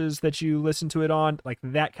services that you listen to it on, like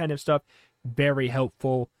that kind of stuff, very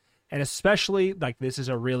helpful. And especially, like, this is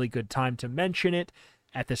a really good time to mention it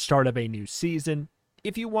at the start of a new season.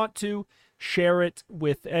 If you want to share it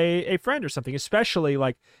with a friend or something, especially,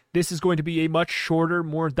 like, this is going to be a much shorter,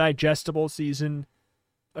 more digestible season.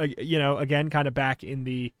 You know, again, kind of back in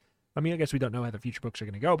the... I mean, I guess we don't know how the future books are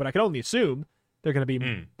going to go, but I can only assume they're going to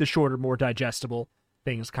be the shorter, more digestible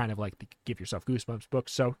things, kind of like the Give Yourself Goosebumps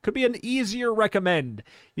books. So could be an easier recommend.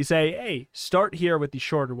 You say, hey, start here with the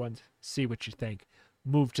shorter ones, see what you think.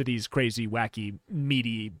 Move to these crazy, wacky,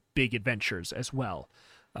 meaty, big adventures as well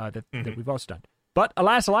that we've also done. But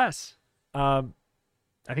alas, I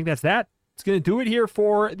think that's that. It's going to do it here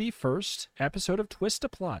for the first episode of Twist a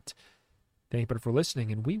Plot. Thank you for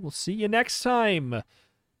listening, and we will see you next time.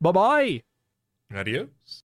 Bye-bye. Adios.